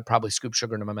be fair, I would probably scoop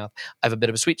sugar into my mouth. I have a bit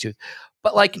of a sweet tooth.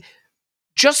 But like,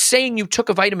 just saying you took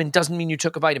a vitamin doesn't mean you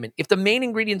took a vitamin. If the main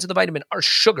ingredients of the vitamin are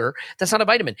sugar, that's not a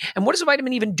vitamin. And what is a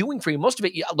vitamin even doing for you? Most of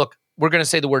it, look, we're going to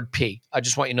say the word pee. I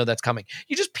just want you to know that's coming.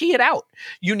 You just pee it out.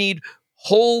 You need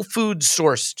whole food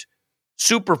sourced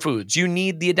superfoods. You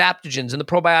need the adaptogens and the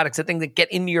probiotics, the things that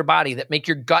get into your body that make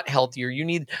your gut healthier. You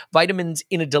need vitamins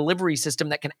in a delivery system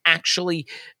that can actually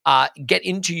get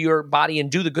into your body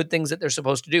and do the good things that they're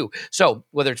supposed to do. So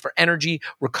whether it's for energy,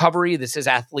 recovery, this is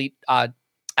athlete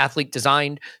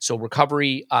designed. So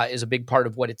recovery is a big part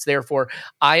of what it's there for.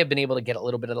 I have been able to get a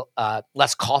little bit of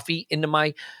less coffee into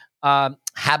my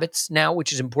habits now,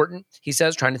 which is important. He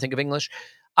says, trying to think of English.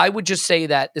 I would just say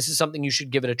that this is something you should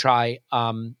give it a try.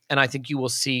 And I think you will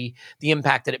see the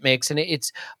impact that it makes. And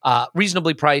it's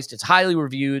reasonably priced. It's highly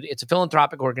reviewed. It's a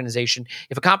philanthropic organization.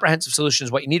 If a comprehensive solution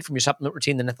is what you need from your supplement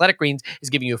routine, then Athletic Greens is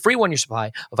giving you a free 1-year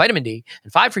supply of vitamin D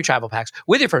and 5 free travel packs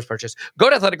with your first purchase. Go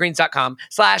to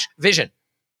athleticgreens.com/vision.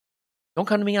 Don't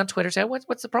come to me on Twitter. Say,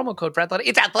 what's the promo code for Athletic?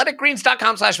 It's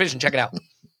athleticgreens.com/vision. Check it out.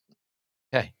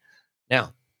 Okay.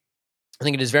 Now, I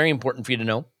think it is very important for you to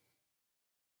know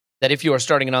that if you are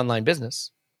starting an online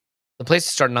business, the place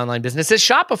to start an online business is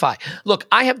Shopify. Look,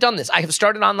 I have done this. I have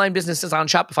started online businesses on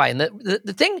Shopify. And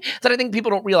the thing that I think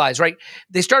people don't realize, right?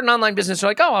 They start an online business. They're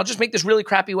like, oh, I'll just make this really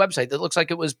crappy website that looks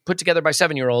like it was put together by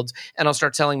 7-year-olds and I'll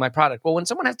start selling my product. Well, when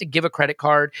someone has to give a credit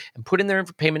card and put in their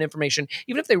payment information,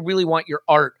 even if they really want your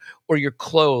art or your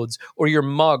clothes or your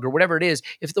mug or whatever it is,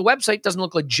 if the website doesn't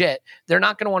look legit, they're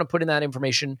not going to want to put in that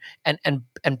information and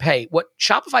pay. What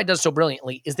Shopify does so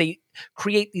brilliantly is they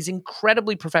create these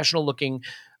incredibly professional looking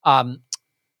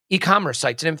e-commerce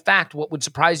sites. And in fact, what would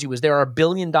surprise you is there are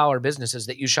billion-dollar businesses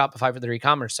that use Shopify for their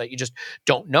e-commerce site. You just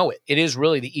don't know it. It is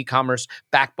really the e-commerce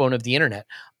backbone of the internet.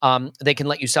 They can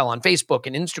let you sell on Facebook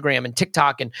and Instagram and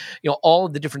TikTok and all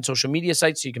of the different social media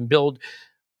sites. So you can build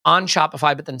on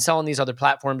Shopify, but then sell on these other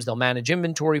platforms. They'll manage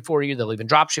inventory for you. They'll even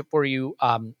drop ship for you.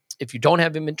 If you don't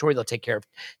have inventory, they'll take care of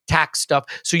tax stuff.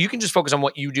 So you can just focus on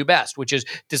what you do best, which is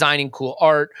designing cool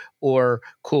art or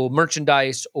cool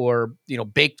merchandise or,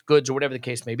 baked goods or whatever the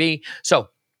case may be. So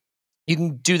you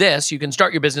can do this. You can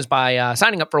start your business by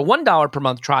signing up for a $1 per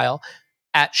month trial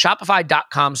at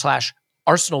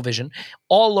shopify.com/ArsenalVision,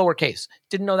 all lowercase.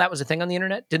 Didn't know that was a thing on the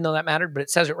internet. Didn't know that mattered, but it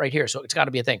says it right here. So it's got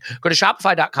to be a thing. Go to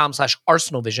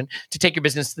shopify.com/ArsenalVision to take your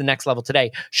business to the next level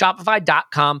today.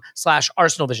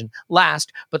 Shopify.com/ArsenalVision.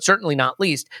 Last, but certainly not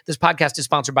least, this podcast is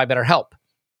sponsored by BetterHelp.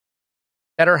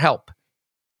 BetterHelp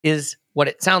is what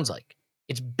it sounds like.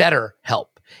 It's BetterHelp.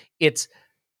 It's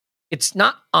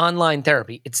not online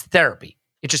therapy. It's therapy.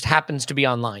 It just happens to be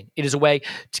online. It is a way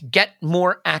to get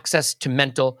more access to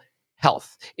mental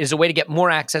health. It is a way to get more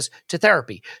access to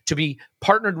therapy, to be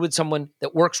partnered with someone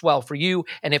that works well for you.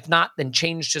 And if not, then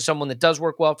change to someone that does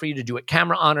work well for you, to do it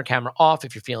camera on or camera off.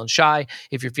 If you're feeling shy,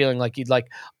 if you're feeling like you'd like,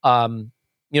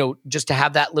 just to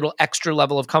have that little extra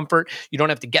level of comfort, you don't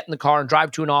have to get in the car and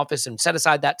drive to an office and set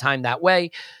aside that time that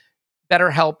way.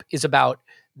 BetterHelp is about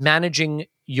managing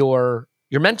your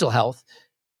mental health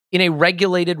in a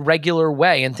regulated, regular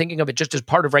way and thinking of it just as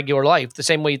part of regular life, the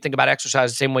same way you think about exercise,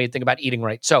 the same way you think about eating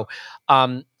right. So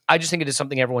I just think it is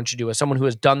something everyone should do. As someone who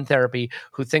has done therapy,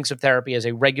 who thinks of therapy as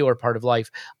a regular part of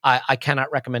life, I cannot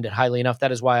recommend it highly enough.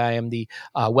 That is why I am the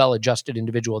well-adjusted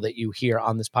individual that you hear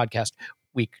on this podcast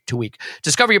week to week.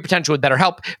 Discover your potential with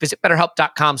BetterHelp. Visit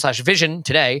BetterHelp.com/vision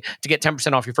today to get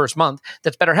 10% off your first month.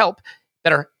 That's BetterHelp,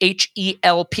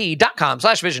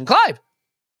 BetterHelp.com/vision. Clive,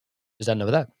 is that enough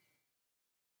of that?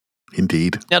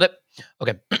 Indeed. Nailed it.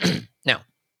 Okay. Now,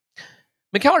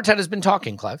 Mikel Arteta has been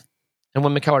talking, Clive. And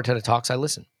when Mikel Arteta talks, I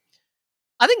listen.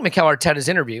 I think Mikel Arteta's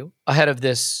interview ahead of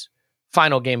this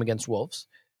final game against Wolves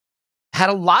had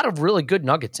a lot of really good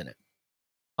nuggets in it.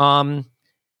 And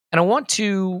I want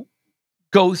to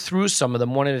go through some of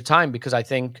them one at a time because I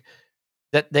think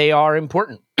that they are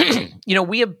important. I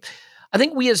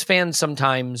think we as fans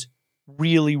sometimes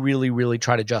really, really, really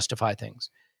try to justify things.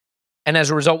 And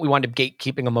as a result, we wind up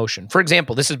gatekeeping emotion. For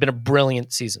example, this has been a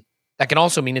brilliant season. That can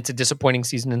also mean it's a disappointing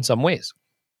season in some ways.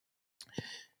 If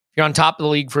you're on top of the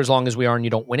league for as long as we are and you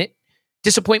don't win it,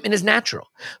 disappointment is natural.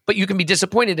 But you can be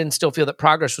disappointed and still feel that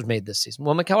progress was made this season.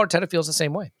 Well, Mikel Arteta feels the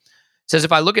same way. Says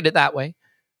if I look at it that way,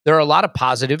 there are a lot of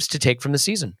positives to take from the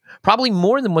season. Probably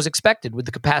more than was expected with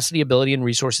the capacity, ability, and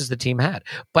resources the team had.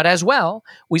 But as well,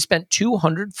 we spent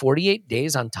 248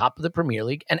 days on top of the Premier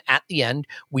League, and at the end,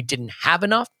 we didn't have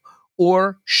enough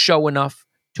or show enough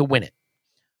to win it.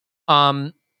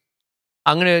 I'm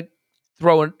going to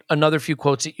throw another few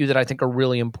quotes at you that I think are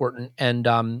really important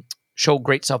and show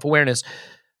great self-awareness.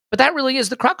 But that really is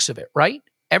the crux of it, right?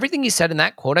 everything he said in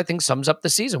that quote, I think, sums up the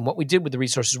season. What we did with the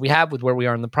resources we have, with where we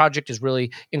are in the project, is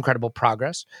really incredible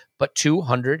progress. But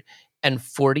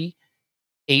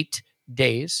 248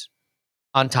 days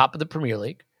on top of the Premier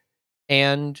League,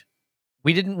 and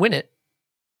we didn't win it,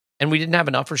 and we didn't have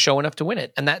enough or show enough to win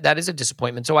it, and that is a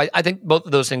disappointment. So I think both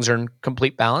of those things are in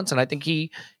complete balance, and I think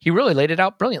he really laid it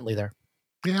out brilliantly there.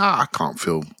 Yeah, I can't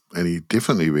feel any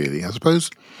differently, really. I suppose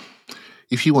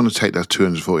if you want to take those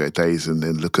 248 days and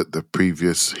then look at the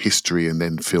previous history and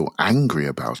then feel angry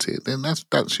about it, then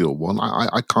that's your one.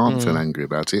 I can't feel angry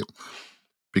about it,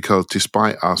 because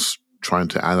despite us trying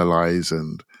to analyze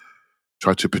and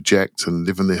try to project and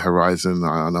live on the horizon,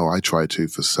 I know I try to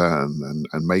for certain,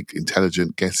 and make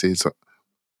intelligent guesses,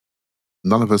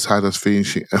 none of us had us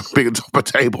finishing being on top of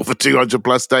the table for 200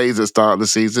 plus days at the start of the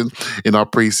season in our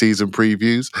pre-season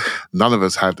previews. None of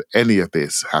us had any of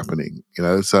this happening,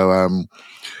 so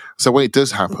when it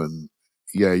does happen,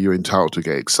 yeah, you're entitled to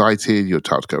get excited, you're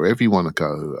entitled to go wherever you want to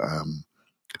go.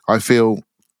 I feel,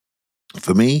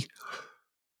 for me,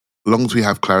 as long as we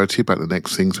have clarity about the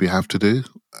next things we have to do,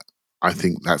 I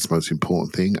think that's the most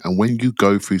important thing. And when you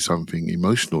go through something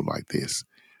emotional like this,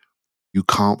 you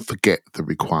can't forget the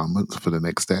requirements for the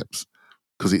next steps,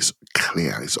 because it's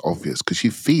clear, it's obvious, because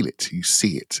you feel it, you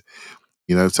see it.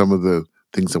 Some of the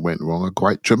things that went wrong are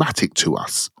quite dramatic to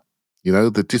us.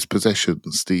 The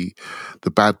dispossessions, the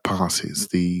bad passes,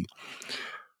 the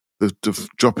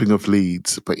dropping of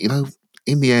leads. But,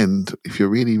 in the end, if you're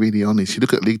really, really honest, you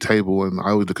look at league table, and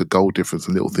I would look at goal difference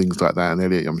and little things like that. And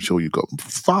Elliot, I'm sure you've got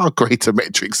far greater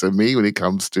metrics than me when it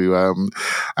comes to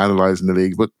analysing the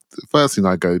league. But the first thing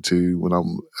I go to when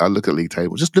I look at league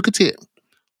table, just look at it.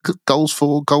 Look at goals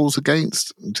for, goals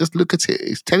against. Just look at it.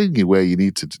 It's telling you where you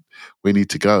need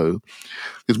to go.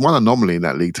 There's one anomaly in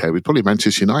that league table. It's probably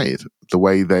Manchester United. The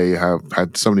way they have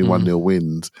had so many 1-0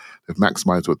 wins, they've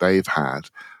maximised what they've had,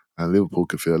 and Liverpool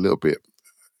could feel a little bit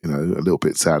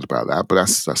sad about that. But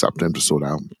that's up to them to sort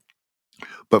out.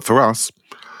 But for us,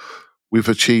 we've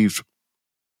achieved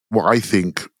what I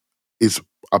think is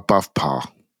above par.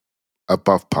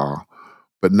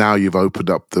 But now you've opened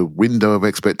up the window of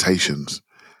expectations,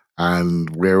 and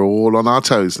we're all on our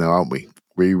toes now, aren't we?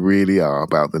 We really are,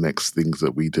 about the next things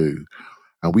that we do.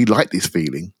 And we like this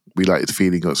feeling. We like this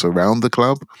feeling that's around the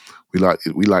club. We like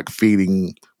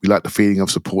the feeling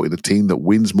of supporting a team that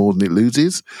wins more than it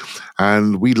loses.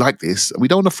 And we like this. We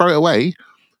don't want to throw it away.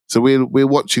 So we're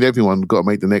watching everyone got to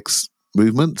make the next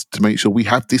movement to make sure we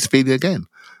have this feeling again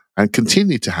and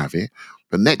continue to have it.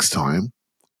 But next time,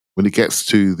 when it gets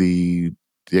to the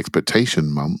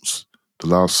expectation months, the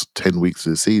last 10 weeks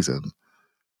of the season,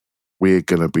 we're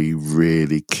going to be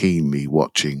really keenly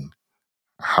watching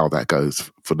how that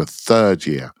goes for the third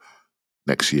year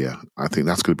next year. I think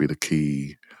that's going to be the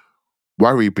key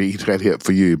worry bead, Elliot,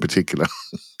 for you in particular.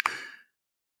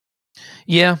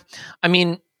 Yeah. I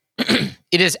mean,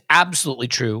 it is absolutely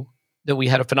true that we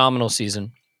had a phenomenal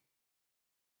season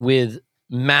with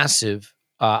massive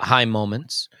high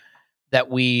moments, that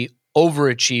we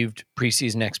overachieved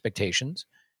preseason expectations,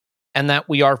 and that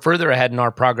we are further ahead in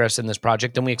our progress in this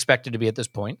project than we expected to be at this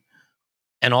point.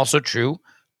 And also true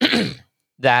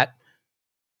that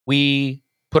we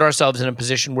put ourselves in a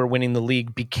position where winning the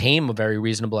league became a very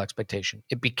reasonable expectation.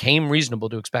 It became reasonable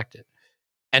to expect it,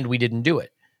 and we didn't do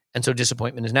it. And so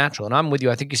disappointment is natural. And I'm with you.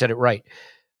 I think you said it right.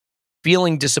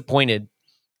 Feeling disappointed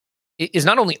is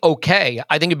not only okay,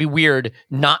 I think it'd be weird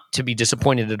not to be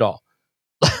disappointed at all.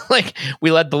 Like, we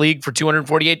led the league for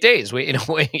 248 days.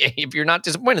 If you're not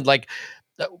disappointed,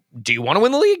 do you want to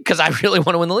win the league? Because I really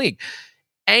want to win the league.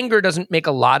 Anger doesn't make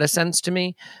a lot of sense to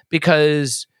me,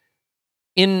 because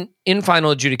in final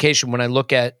adjudication, when I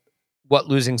look at what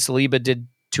losing Saliba did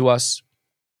to us,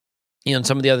 and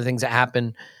some of the other things that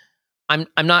happened, I'm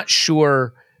not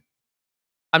sure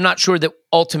that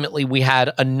ultimately we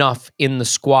had enough in the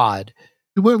squad.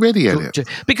 We weren't ready yet.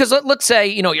 Because let's say,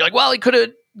 you're like, well, he could have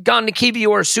gone to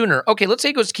Kiwior sooner. Okay, let's say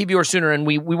he goes to Kiwior sooner and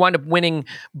we wind up winning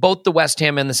both the West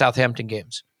Ham and the Southampton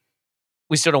games.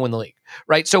 We still don't win the league,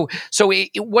 right? So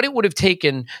what it would have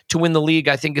taken to win the league,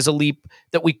 I think, is a leap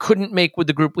that we couldn't make with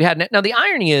the group we had. Now, the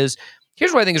irony is,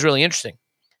 here's what I think is really interesting.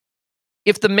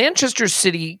 If the Manchester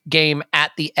City game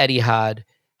at the Etihad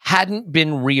hadn't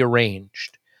been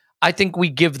rearranged, I think we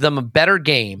give them a better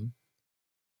game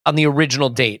on the original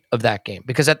date of that game,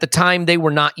 because at the time they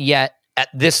were not yet at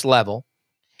this level,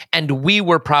 and we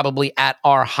were probably at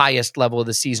our highest level of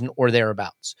the season or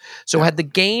thereabouts. So had the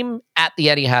game at the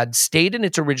Etihad stayed in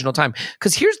its original time,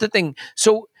 because here's the thing.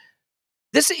 So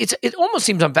it almost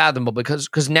seems unfathomable,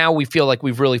 because now we feel like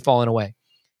we've really fallen away.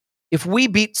 If we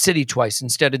beat City twice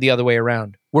instead of the other way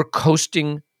around, we're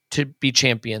coasting to be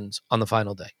champions on the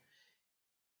final day.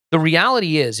 The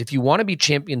reality is, if you want to be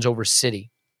champions over City,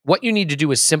 what you need to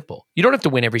do is simple. You don't have to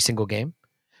win every single game.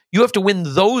 You have to win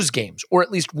those games, or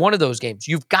at least one of those games.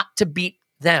 You've got to beat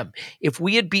them. If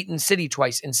we had beaten City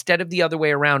twice instead of the other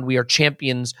way around, we are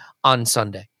champions on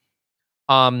Sunday.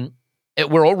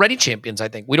 We're already champions, I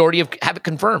think. We'd already have it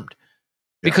confirmed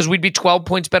because we'd be 12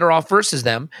 points better off versus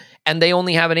them, and they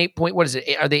only have an 8-point. What is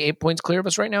it? Are they 8 points clear of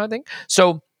us right now, I think?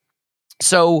 So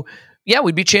yeah,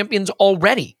 we'd be champions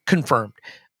already, confirmed.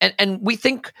 And we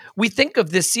think of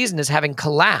this season as having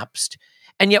collapsed,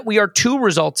 and yet we are 2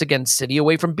 results against City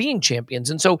away from being champions.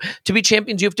 And so to be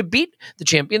champions, you have to beat the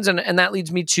champions, and that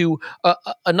leads me to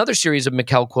another series of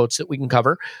Mikel quotes that we can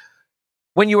cover.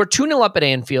 When you are 2-0 up at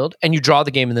Anfield and you draw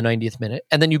the game in the 90th minute,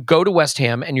 and then you go to West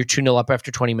Ham and you're 2-0 up after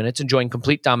 20 minutes, enjoying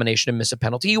complete domination and miss a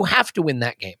penalty, you have to win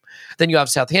that game. Then you have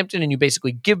Southampton and you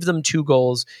basically give them 2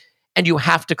 goals, and you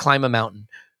have to climb a mountain.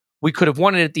 We could have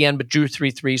won it at the end, but drew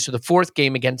 3-3, so the 4th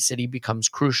game against City becomes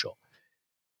crucial.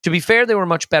 To be fair, they were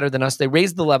much better than us. They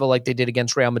raised the level like they did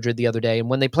against Real Madrid the other day, and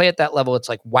when they play at that level, it's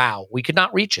like, wow, we could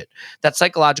not reach it. That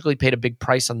psychologically paid a big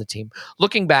price on the team.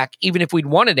 Looking back, even if we'd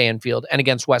won at Anfield and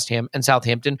against West Ham and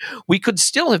Southampton, we could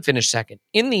still have finished second.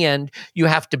 In the end, you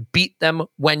have to beat them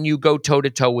when you go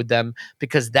toe-to-toe with them,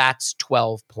 because that's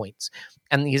 12 points.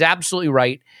 And he's absolutely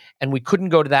right, and we couldn't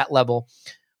go to that level.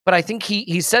 But I think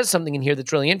he says something in here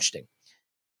that's really interesting.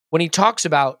 When he talks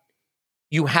about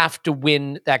you have to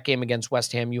win that game against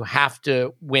West Ham, you have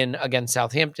to win against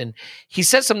Southampton, he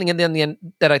says something in the end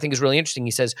that I think is really interesting.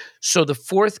 He says, so the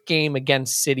 4th game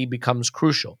against City becomes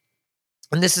crucial.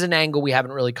 And this is an angle we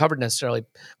haven't really covered necessarily,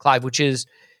 Clive, which is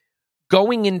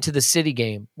going into the City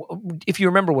game. If you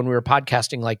remember when we were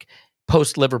podcasting, like,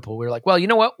 post-Liverpool, we were like, well, you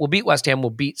know what? We'll beat West Ham,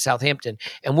 we'll beat Southampton,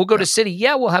 and we'll go to City.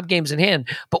 Yeah, we'll have games in hand,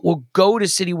 but we'll go to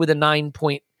City with a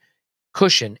 9-point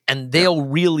cushion, and they'll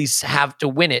really have to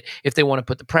win it if they want to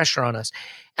put the pressure on us.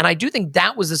 And I do think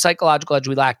that was the psychological edge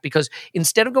we lacked, because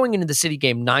instead of going into the City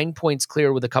game 9 points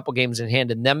clear with a couple games in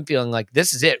hand and them feeling like,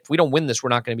 this is it, if we don't win this, we're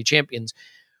not going to be champions,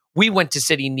 we went to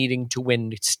City needing to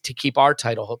win to keep our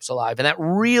title hopes alive. And that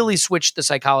really switched the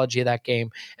psychology of that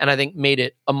game, and I think made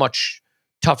it a much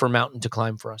tougher mountain to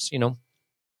climb for us,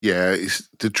 Yeah,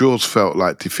 the draws felt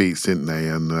like defeats, didn't they?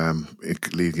 And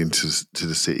leading into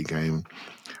the City game,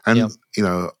 and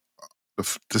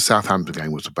the Southampton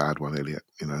game was a bad one, Elliot.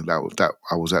 That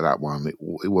I was at that one.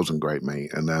 It wasn't great,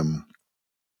 mate. And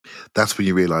that's when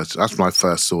you realise. That's when I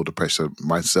first saw the pressure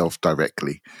myself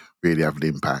directly really have an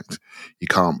impact. You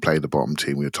can't play the bottom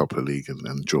team when you're top of the league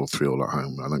and draw 3-3 at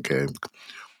home. I don't care.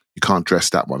 You can't dress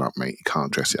that one up, mate. You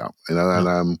can't dress it up.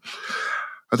 And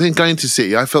I think going to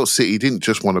City, I felt City didn't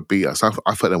just want to beat us.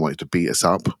 I felt they wanted to beat us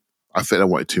up. I felt they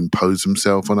wanted to impose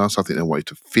themselves on us. I think they wanted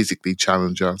to physically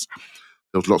challenge us.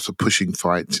 There was lots of pushing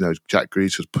fights. Jack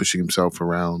Grealish was pushing himself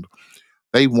around.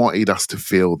 They wanted us to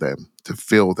feel them, to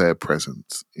feel their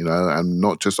presence, and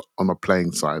not just on a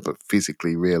playing side, but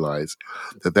physically realise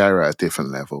that they're at a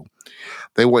different level.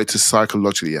 They wanted to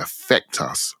psychologically affect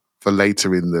us for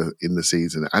later in the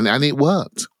season, and it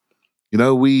worked.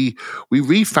 We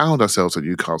refound ourselves at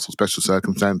Newcastle, special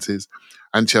circumstances,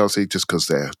 and Chelsea just because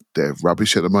they're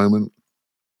rubbish at the moment.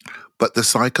 But the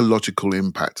psychological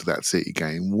impact of that City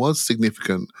game was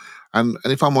significant. And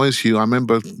if I'm honest with you, I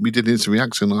remember we did instant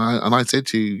reaction, and I said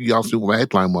to you, you asked me what my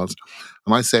headline was,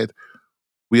 and I said,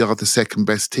 we are the second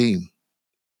best team.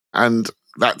 And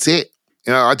that's it.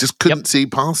 I just couldn't see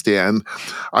past it. And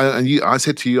I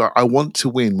said to you, I want to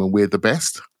win when we're the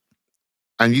best.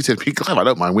 And you said, Clive, I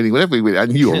don't mind winning whenever we win.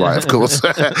 And you were right, of course.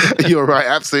 You were right,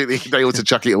 absolutely. They want to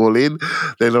chuck it all in.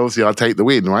 Then obviously I'll take the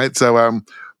win, right? So,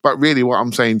 but really what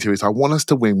I'm saying to you is I want us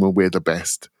to win when we're the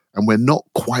best. And we're not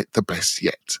quite the best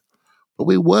yet. But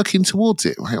we're working towards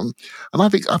it. Right? And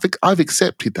I've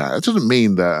accepted that. It doesn't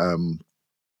mean that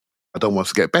I don't want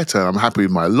us to get better. I'm happy with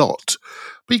my lot.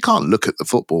 But you can't look at the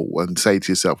football and say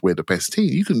to yourself, we're the best team.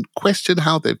 You can question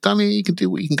how they've done it. You can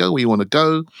go where you want to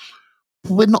go.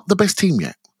 We're not the best team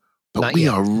yet, but we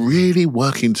are really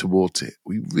working towards it.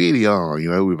 We really are,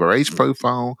 with our age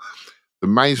profile, the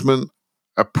management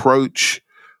approach,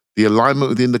 the alignment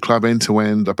within the club end to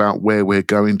end about where we're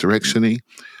going directionally.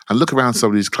 And look around some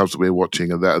of these clubs that we're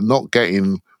watching and that are not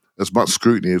getting as much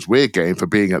scrutiny as we're getting for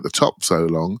being at the top so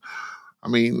long. I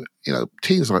mean,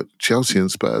 teams like Chelsea and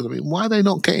Spurs, why are they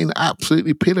not getting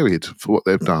absolutely pilloried for what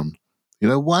they've done?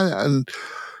 Why? And,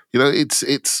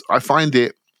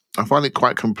 I find it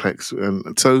quite complex.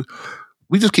 And so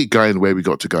we just keep going where we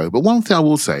got to go. But one thing I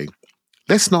will say,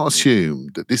 let's not assume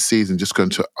that this season is just going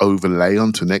to overlay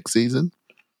onto next season.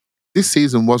 This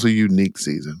season was a unique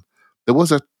season. There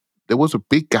was a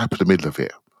big gap in the middle of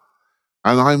it.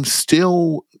 And I'm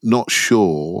still not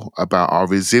sure about our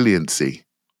resiliency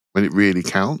when it really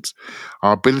counts.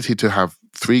 Our ability to have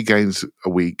 3 games a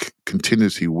week,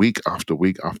 continuously, week after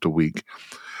week after week,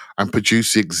 and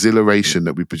produce the exhilaration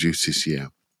that we produced this year.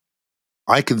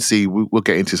 I can see, we'll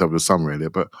get into some of the summer earlier,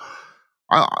 but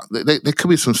there could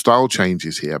be some style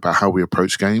changes here about how we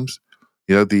approach games.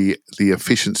 You know, the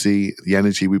efficiency, the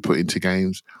energy we put into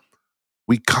games.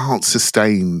 We can't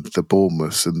sustain the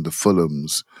Bournemouths and the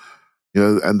Fulhams, you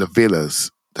know, and the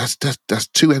Villas. That's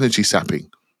too energy sapping.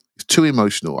 It's too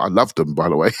emotional. I love them, by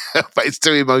the way, but it's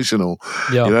too emotional.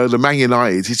 Yeah. You know, the Man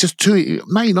United, it's just too.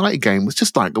 Man United game was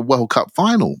just like a World Cup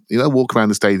final. You know, walk around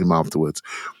the stadium afterwards.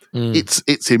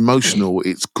 It's emotional.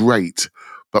 It's great,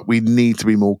 but we need to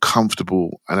be more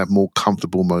comfortable and have more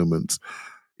comfortable moments.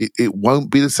 It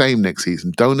won't be the same next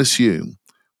season. Don't assume.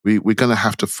 We're going to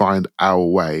have to find our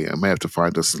way, and may have to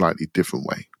find a slightly different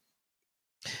way.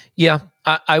 Yeah,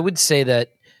 I would say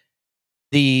that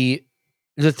the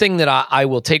thing that I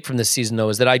will take from this season, though,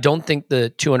 is that I don't think the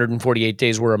 248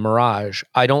 days were a mirage.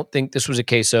 I don't think this was a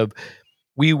case of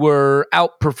we were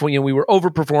outperforming, we were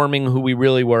overperforming who we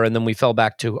really were, and then we fell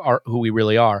back to who we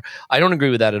really are. I don't agree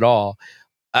with that at all.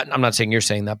 I'm not saying you're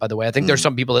saying that, by the way. I think there's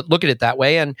some people that look at it that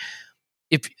way. And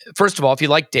first of all, if you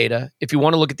like data, if you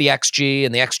want to look at the XG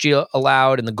and the XG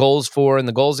allowed and the goals for and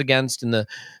the goals against and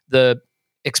the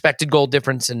expected goal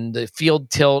difference and the field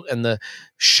tilt and the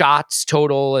shots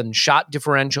total and shot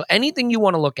differential, anything you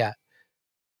want to look at,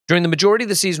 during the majority of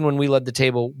the season when we led the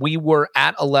table, we were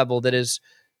at a level that is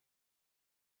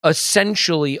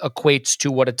essentially equates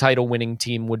to what a title-winning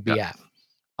team would be at.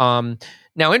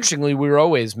 Now, interestingly, we were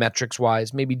always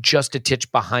metrics-wise maybe just a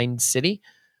titch behind City,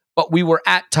 but we were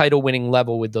at title-winning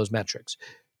level with those metrics.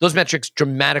 Those metrics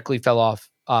dramatically fell off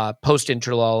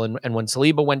post-interlull and when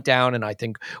Saliba went down, and I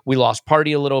think we lost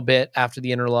Partey a little bit after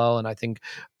the interlull, and I think,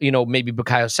 you know, maybe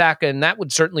Bukayo Saka, and that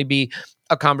would certainly be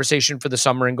a conversation for the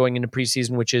summer and going into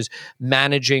preseason, which is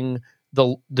managing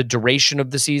the duration of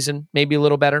the season maybe a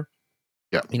little better.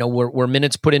 Yeah. You know, were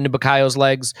minutes put into Bukayo's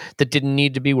legs that didn't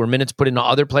need to be? Were minutes put into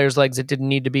other players' legs that didn't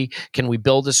need to be? Can we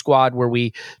build a squad where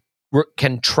we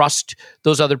can trust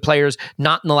those other players,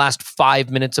 not in the last 5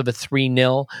 minutes of a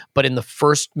 3-0, but in the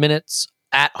first minutes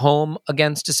at home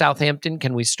against a Southampton?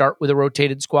 Can we start with a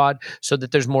rotated squad so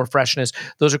that there's more freshness?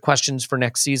 Those are questions for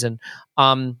next season.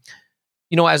 You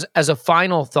know, as a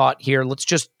final thought here, let's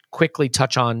just quickly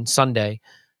touch on Sunday.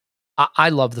 I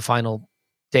love the final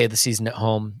day of the season at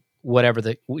home. Whatever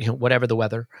the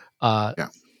weather,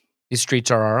 these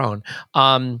streets are our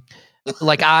own.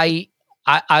 Like I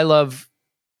love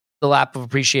the lap of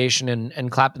appreciation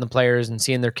and clapping the players and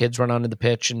seeing their kids run onto the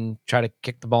pitch and try to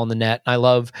kick the ball in the net. I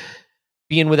love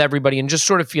being with everybody and just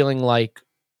sort of feeling like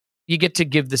you get to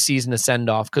give the season a send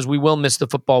off, because we will miss the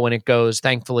football when it goes.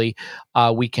 Thankfully,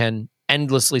 we can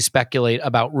endlessly speculate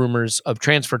about rumors of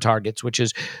transfer targets, which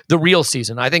is the real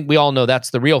season. I think we all know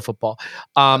that's the real football.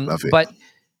 Love it. But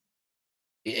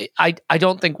I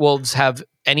don't think Wolves have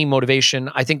any motivation.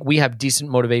 I think we have decent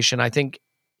motivation. I think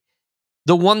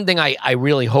the one thing I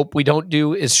really hope we don't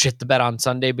do is shit the bed on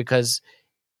Sunday, because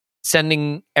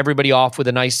sending everybody off with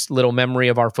a nice little memory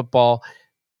of our football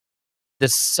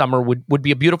this summer would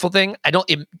be a beautiful thing.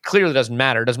 It clearly doesn't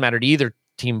matter. It doesn't matter to either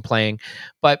team playing.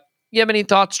 But you have any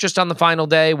thoughts just on the final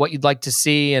day, what you'd like to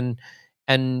see,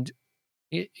 and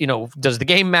you know, does the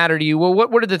game matter to you? Well,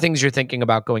 what are the things you're thinking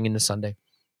about going into Sunday?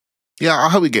 Yeah, I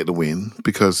hope we get the win,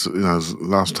 because, you know,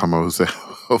 last time I was there,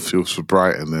 it was for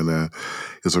Brighton, and it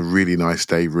was a really nice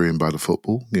day ruined by the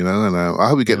football, you know, and I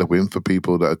hope we get the win for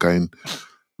people that are going.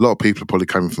 A lot of people are probably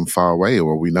coming from far away,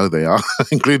 or we know they are,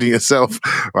 including yourself,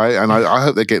 right? And I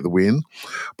hope they get the win.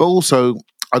 But also,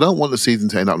 I don't want the season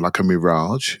to end up like a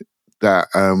mirage, that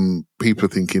people are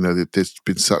thinking, you know, that there's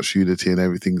been such unity and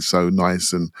everything's so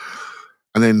nice, and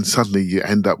then suddenly you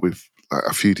end up with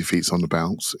a few defeats on the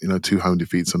bounce, you know, 2 home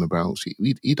defeats on the bounce.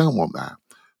 You don't want that.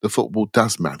 The football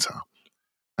does matter.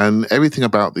 And everything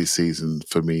about this season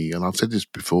for me, and I've said this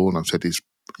before, and I've said this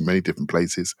in many different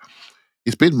places,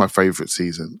 it's been my favourite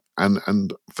season.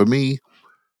 And for me,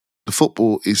 the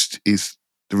football is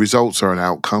the results are an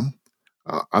outcome.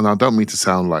 And I don't mean to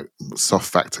sound like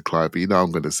soft factor, Clive, but you know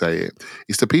I'm going to say it.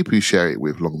 It's the people you share it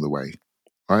with along the way,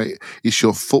 right? It's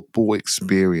your football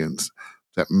experience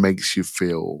that makes you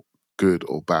feel good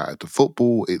or bad. The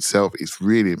football itself is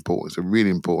really important. It's a really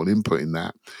important input in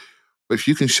that. But if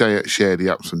you can share the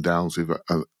ups and downs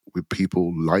with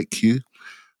people like you,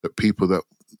 that people that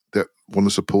want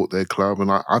to support their club,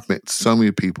 and I've met so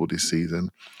many people this season.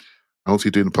 I'm also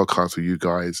doing a podcast with you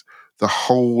guys. The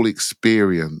whole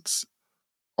experience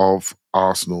of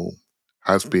Arsenal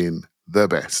has been the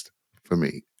best for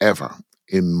me ever.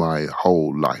 in my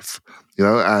whole life,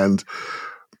 and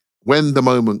when the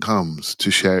moment comes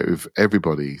to share it with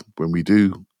everybody, when we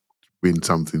do win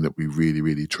something that we really,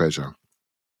 really treasure,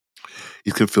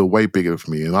 it can feel way bigger for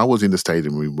me. And I was in the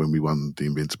stadium when we won the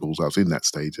Invincibles. I was in that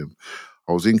stadium.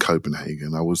 I was in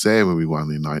Copenhagen. I was there when we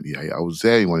won in '98. I was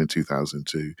there when we won in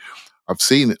 2002. I've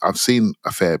seen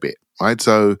a fair bit, right?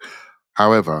 So,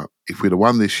 however, if we'd have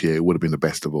won this year, it would have been the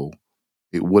best of all.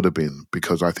 It would have been,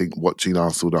 because I think watching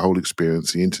Arsenal, the whole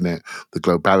experience, the internet, the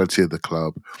globality of the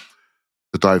club,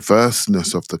 the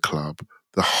diverseness of the club,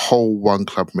 the whole one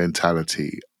club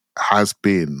mentality has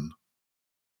been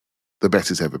the best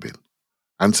it's ever been.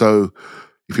 And so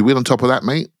if you win on top of that,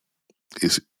 mate,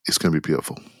 it's going to be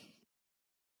beautiful.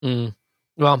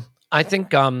 Well, I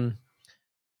think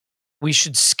we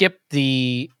should skip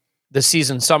the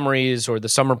season summaries or the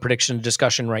summer prediction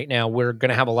discussion right now. We're going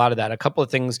to have a lot of that. A couple of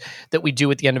things that we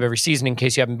do at the end of every season, in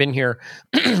case you haven't been here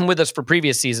with us for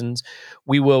previous seasons,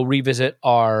 we will revisit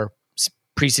our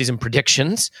preseason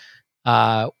predictions,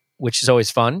 which is always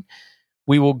fun.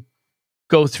 We will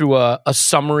go through a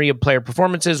summary of player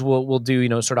performances. We'll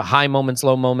do, sort of high moments,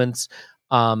 low moments,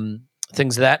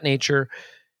 things of that nature.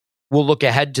 We'll look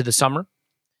ahead to the summer.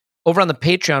 Over on the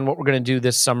Patreon, what we're going to do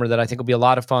this summer that I think will be a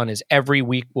lot of fun is every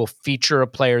week we'll feature a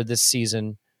player this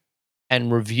season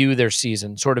and review their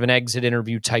season, sort of an exit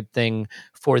interview type thing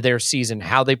for their season,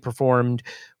 how they performed,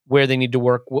 where they need to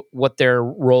work, what their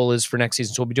role is for next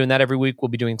season. So we'll be doing that every week. We'll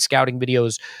be doing scouting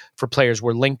videos for players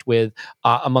we're linked with,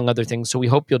 among other things. So we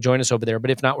hope you'll join us over there.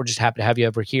 But if not, we're just happy to have you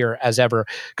over here as ever.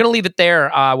 Going to leave it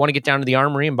there. I want to get down to the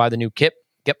Armory and buy the new kit,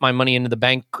 get my money into the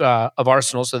bank of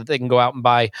Arsenal so that they can go out and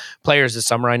buy players this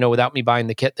summer. I know without me buying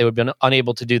the kit, they would have been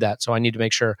unable to do that. So I need to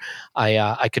make sure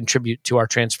I contribute to our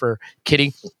transfer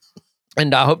kitty.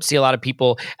 And I hope to see a lot of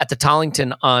people at the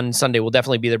Tollington on Sunday. We'll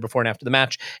definitely be there before and after the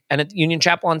match, and at Union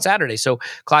Chapel on Saturday. So,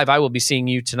 Clive, I will be seeing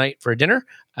you tonight for a dinner.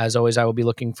 As always, I will be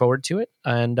looking forward to it.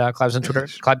 And Clive's on Twitter,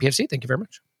 Clive PFC. Thank you very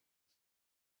much.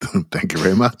 Thank you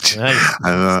very much. Nice.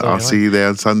 I'll see you there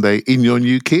on Sunday in your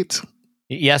new kit.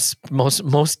 Yes,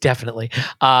 most definitely.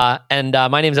 And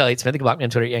my name is Elliot Smith. You can block me on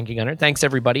Twitter, Yankee Gunner. Thanks,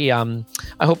 everybody. I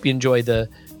hope you enjoy the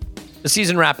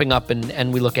season wrapping up,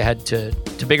 and we look ahead to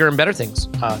bigger and better things.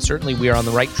 Certainly, we are on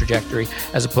the right trajectory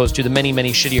as opposed to the many,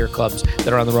 many shittier clubs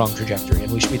that are on the wrong trajectory,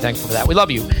 and we should be thankful for that. We love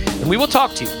you, and we will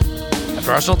talk to you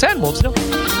after Arsenal 10, Wolves 0.